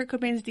buy Kurt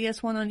Cobain's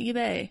DS1 on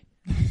eBay.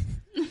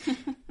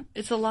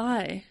 It's a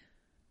lie.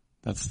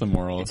 That's the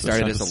moral It of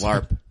started this as a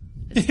episode. LARP.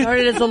 It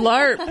started as a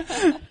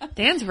LARP.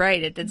 Dan's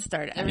right. It did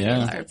start. Everything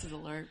Yeah. Starts as a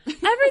LARP.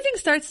 Everything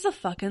starts as a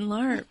fucking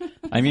LARP.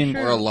 I mean,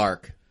 Or a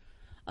lark.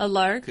 A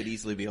lark? Could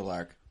easily be a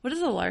lark. What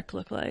does a lark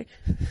look like?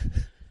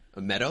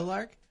 A meadow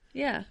lark?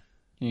 Yeah.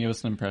 can you give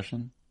us an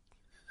impression?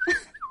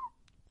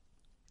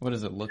 What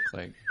does it look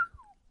like?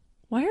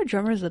 Why are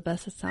drummers the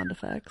best at sound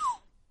effects?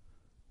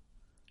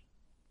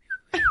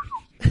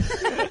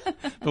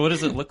 But what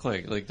does it look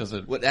like? Like, does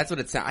it? What? That's what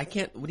it sounds. I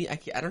can't. What do you?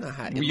 I don't know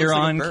how. It You're looks like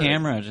a on bird.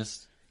 camera.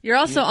 Just You're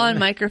also on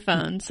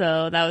microphone,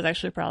 so that was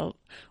actually a problem.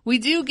 We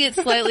do get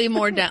slightly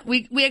more down.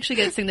 We actually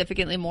get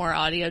significantly more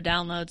audio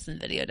downloads than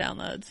video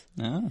downloads.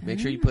 oh. Make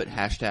sure you put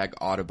hashtag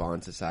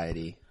Audubon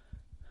Society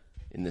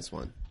in this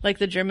one. Like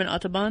the German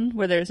Autobahn,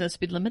 where there's no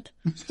speed limit.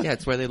 Yeah,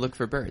 it's where they look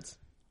for birds.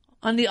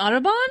 On the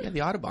Autobahn? Yeah,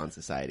 the Audubon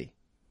Society.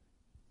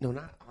 No,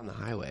 not on the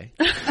highway.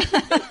 Put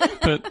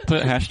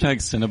hashtag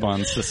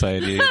Cinnabon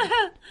Society.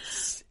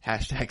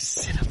 Hashtag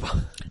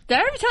Cinnabon. Did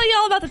I ever tell you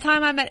all about the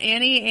time I met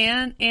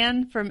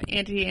Ann from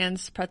Auntie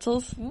Anne's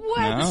Pretzels? What?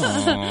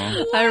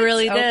 No. I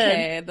really did.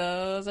 Okay,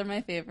 those are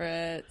my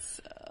favorites.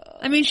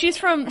 I mean, she's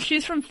from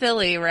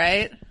Philly,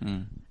 right?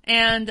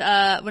 And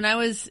when I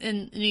was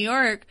in New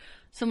York,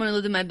 someone who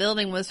lived in my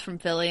building was from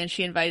Philly, and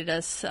she invited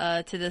us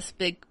to this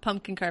big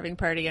pumpkin carving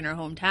party in her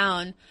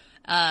hometown.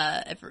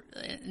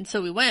 And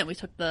so we went. We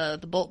took the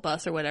Bolt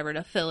bus or whatever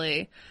to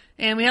Philly,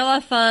 and we had a lot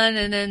of fun.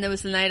 And then there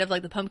was the night of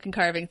like the pumpkin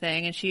carving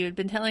thing, and she had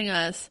been telling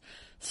us.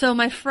 So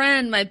my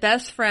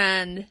best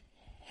friend,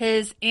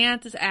 his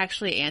aunt is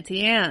actually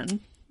Auntie Anne.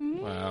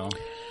 Wow.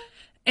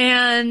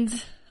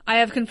 And I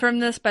have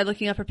confirmed this by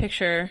looking up her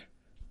picture,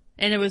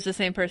 and it was the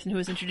same person who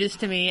was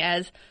introduced to me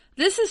as,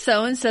 this is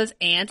so-and-so's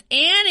Aunt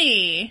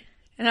Annie.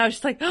 And I was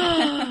just like,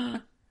 oh,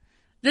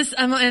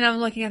 I'm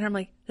looking at her, I'm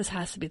like, this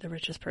has to be the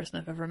richest person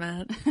I've ever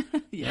met.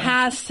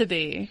 Has to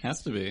be.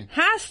 Has to be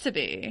Has to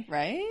be.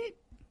 Right?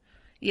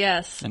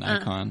 Yes. an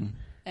icon.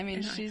 I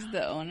mean, she's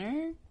the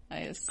owner, I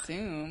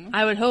assume.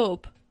 I would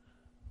hope.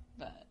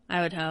 But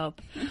I would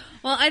hope.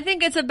 Well, I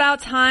think it's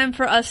about time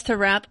for us to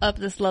wrap up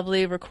this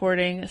lovely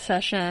recording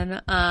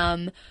session.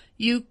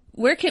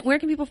 Where can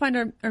people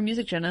find our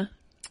music, Jenna?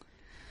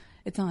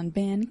 It's on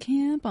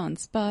Bandcamp, on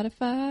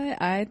Spotify,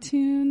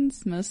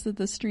 iTunes, most of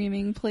the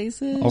streaming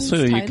places.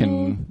 Also,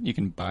 Tidal. you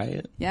can buy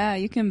it. Yeah,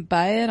 you can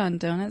buy it on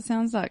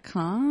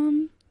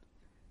donutsounds.com.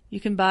 You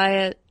can buy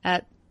it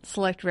at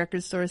select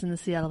record stores in the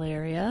Seattle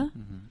area.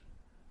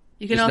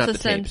 You can Just also not the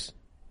send tapes.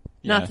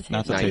 not the tapes.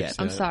 Not the Not tapes yet.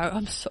 I'm yet. sorry.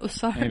 I'm so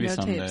sorry. Maybe No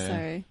someday. tapes,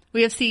 sorry.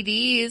 We have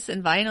CDs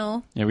and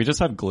vinyl. Yeah, we just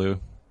have glue.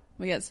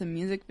 We got some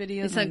music We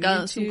videos sent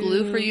on got some YouTube.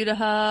 glue for you to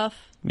huff.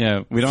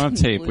 Yeah, we don't have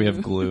tape. We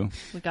have glue.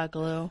 We got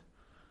glue.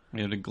 We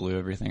had to glue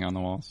everything on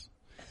the walls.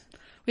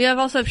 We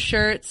also have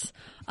shirts.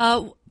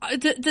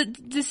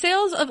 The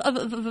sales of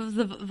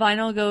the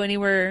vinyl go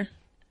anywhere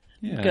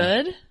Yeah.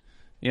 good?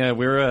 Yeah,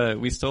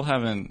 we still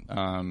haven't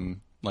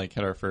hit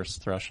our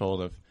first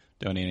threshold of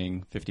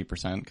donating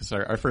 50% because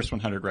our first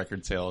 100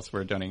 record sales,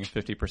 we're donating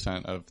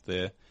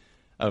 50%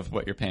 of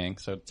what you're paying.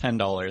 So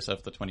 $10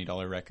 of the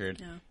 $20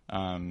 record.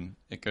 Yeah.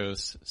 It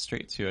goes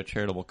straight to a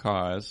charitable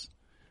cause.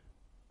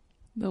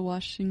 The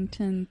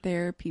Washington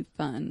Therapy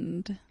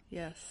Fund.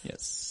 Yes.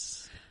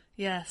 Yes.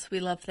 Yes, we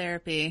love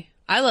therapy.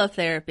 I love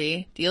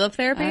therapy. Do you love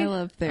therapy? I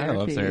love therapy. I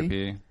love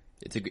therapy.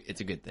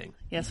 It's a good thing.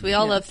 Yes, we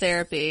all love Yes.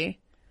 therapy.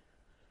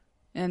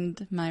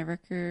 And my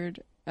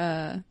record,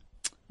 well,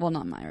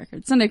 not my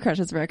record, Sundae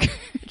Crush's record.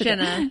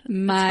 Jenna,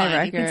 my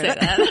fine, you can record.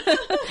 say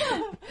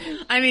that.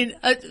 I mean,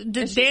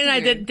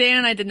 Dan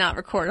and I did not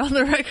record on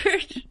the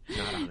record.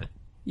 Not on it.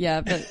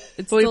 Yeah, but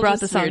it's But we still brought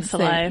just the weird songs to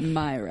to say life.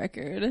 my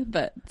record.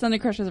 But Sundae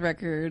Crush's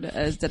record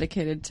is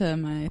dedicated to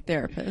my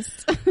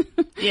therapist.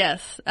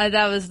 Yes,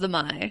 that was the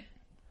my.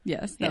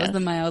 Yes, that Yes. was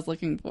the my I was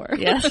looking for.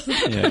 Yes,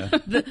 Yeah.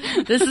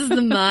 this is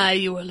the my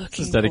you were This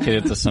looking is for.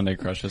 dedicated to Sunday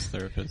Crush's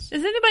therapist.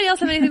 Does anybody else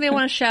have anything they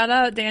want to shout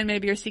out? Dan,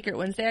 maybe your Secret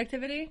Wednesday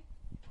activity?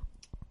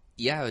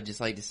 Yeah, I would just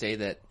like to say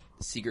that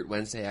Secret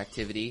Wednesday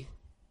activity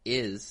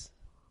is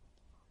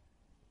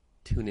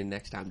tune in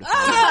next time to find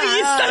out. Oh,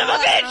 you son of a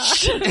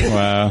bitch!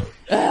 Wow.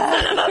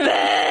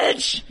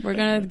 Bitch! We're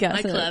going to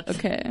guess My it. clips.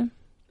 Okay.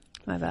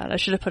 My bad. I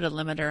should have put a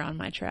limiter on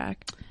my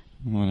track.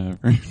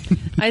 Whatever.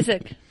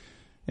 Isaac.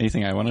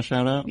 Anything I want to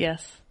shout out?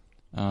 Yes.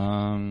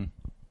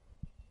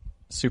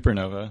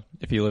 Supernova.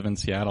 If you live in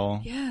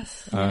Seattle,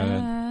 Yes.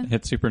 Yeah.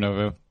 hit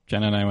Supernova.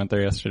 Jenna and I went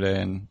there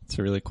yesterday, and it's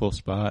a really cool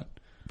spot.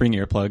 Bring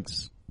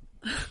earplugs.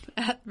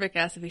 Rick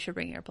asked if he should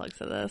bring earplugs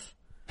to this.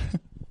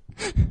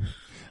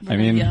 I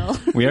mean, yell.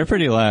 we are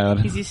pretty loud.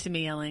 He's used to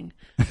me yelling.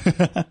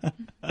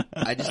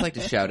 I'd just like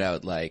to shout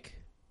out,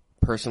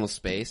 personal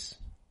space.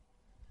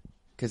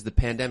 Because the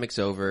pandemic's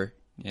over.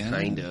 Yeah.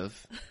 Kind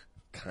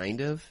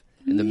of.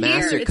 And the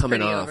masks Here, are it's coming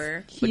pretty off.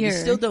 over. But you Here.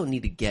 still don't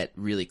need to get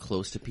really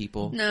close to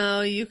people. No,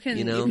 you can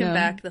You know? you can No.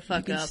 back the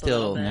fuck You can up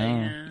still- a little bit. No.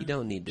 Yeah. You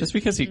don't need to. Just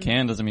because you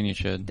can doesn't mean you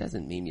should.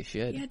 doesn't mean you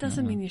should. Yeah, it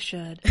doesn't mean you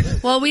should.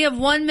 Well, we have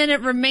 1 minute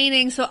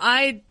remaining, so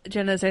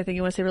Jenna, is there anything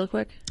you want to say real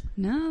quick?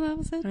 No, that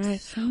was it. All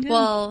right. I'm good.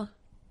 Well,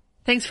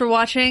 thanks for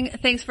watching.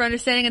 Thanks for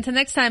understanding. Until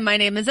next time, my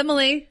name is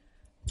Emily.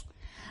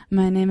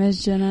 My name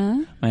is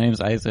Jenna. My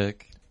name's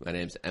Isaac. My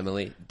name's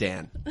Emily.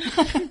 Dan.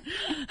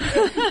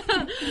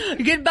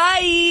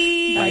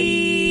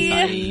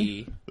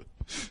 Goodbye.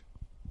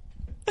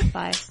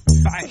 Bye.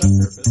 Bye.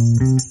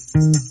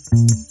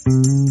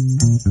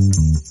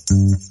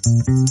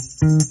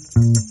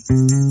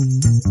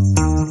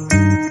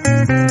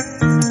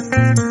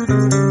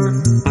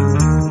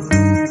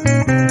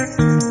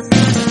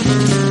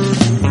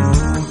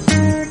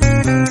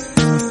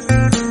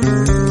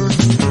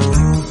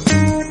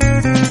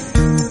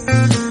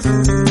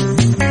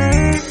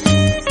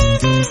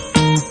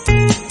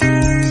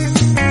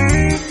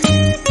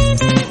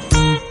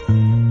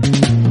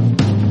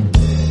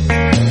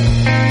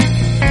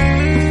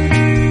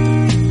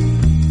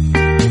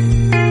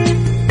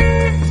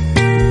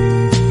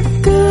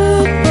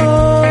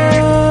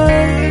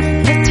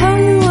 I tell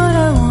you what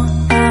I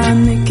want, I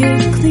make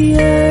it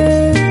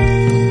clear.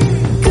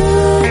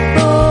 Good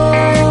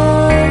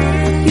boy,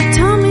 you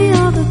tell me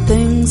all the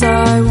things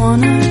I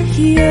wanna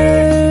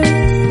hear.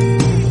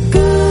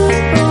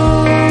 Good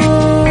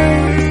boy,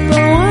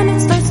 but when it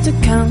starts to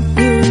count,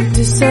 you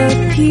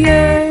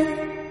disappear.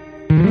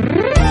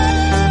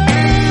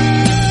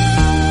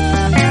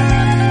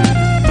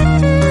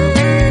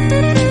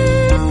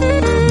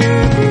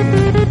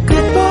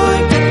 Good boy,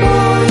 good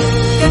boy,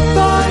 good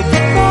boy,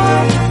 good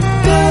boy,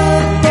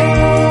 good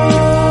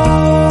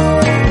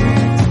boy.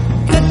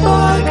 Good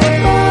boy, good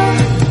boy,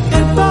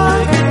 good boy,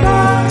 good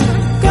boy,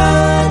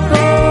 good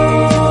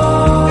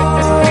boy.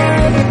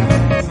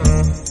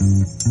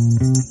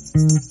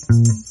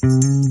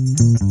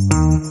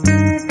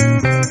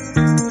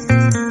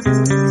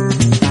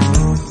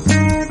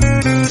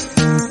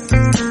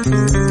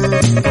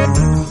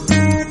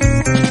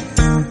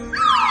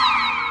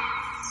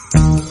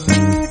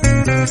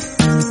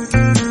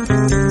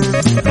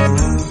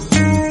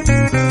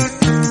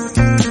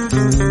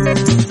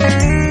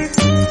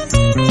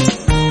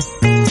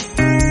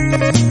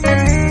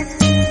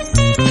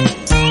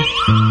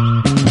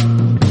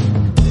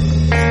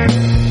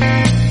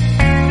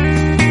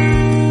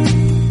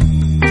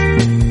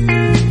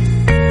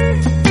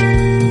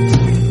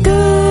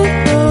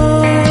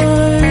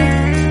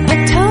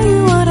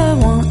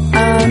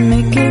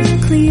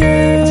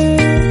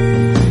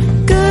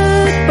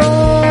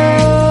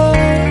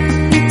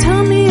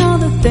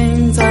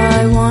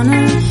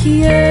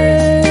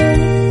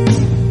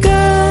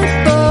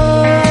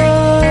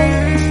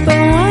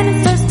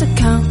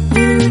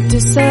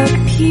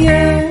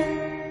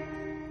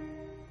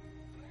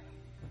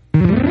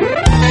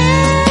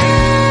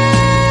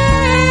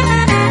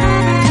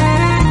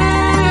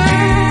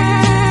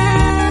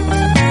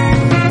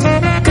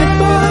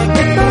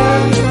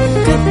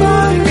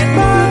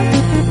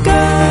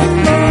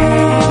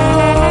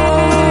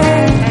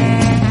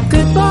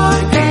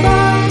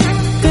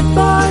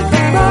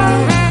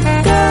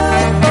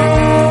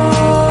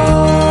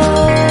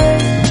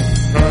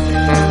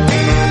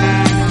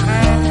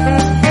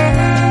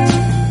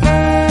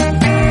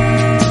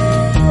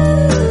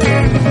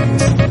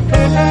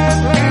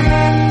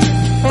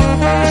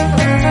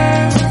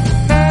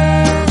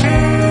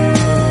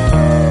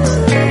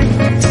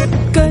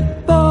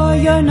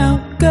 no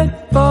good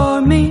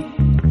for me.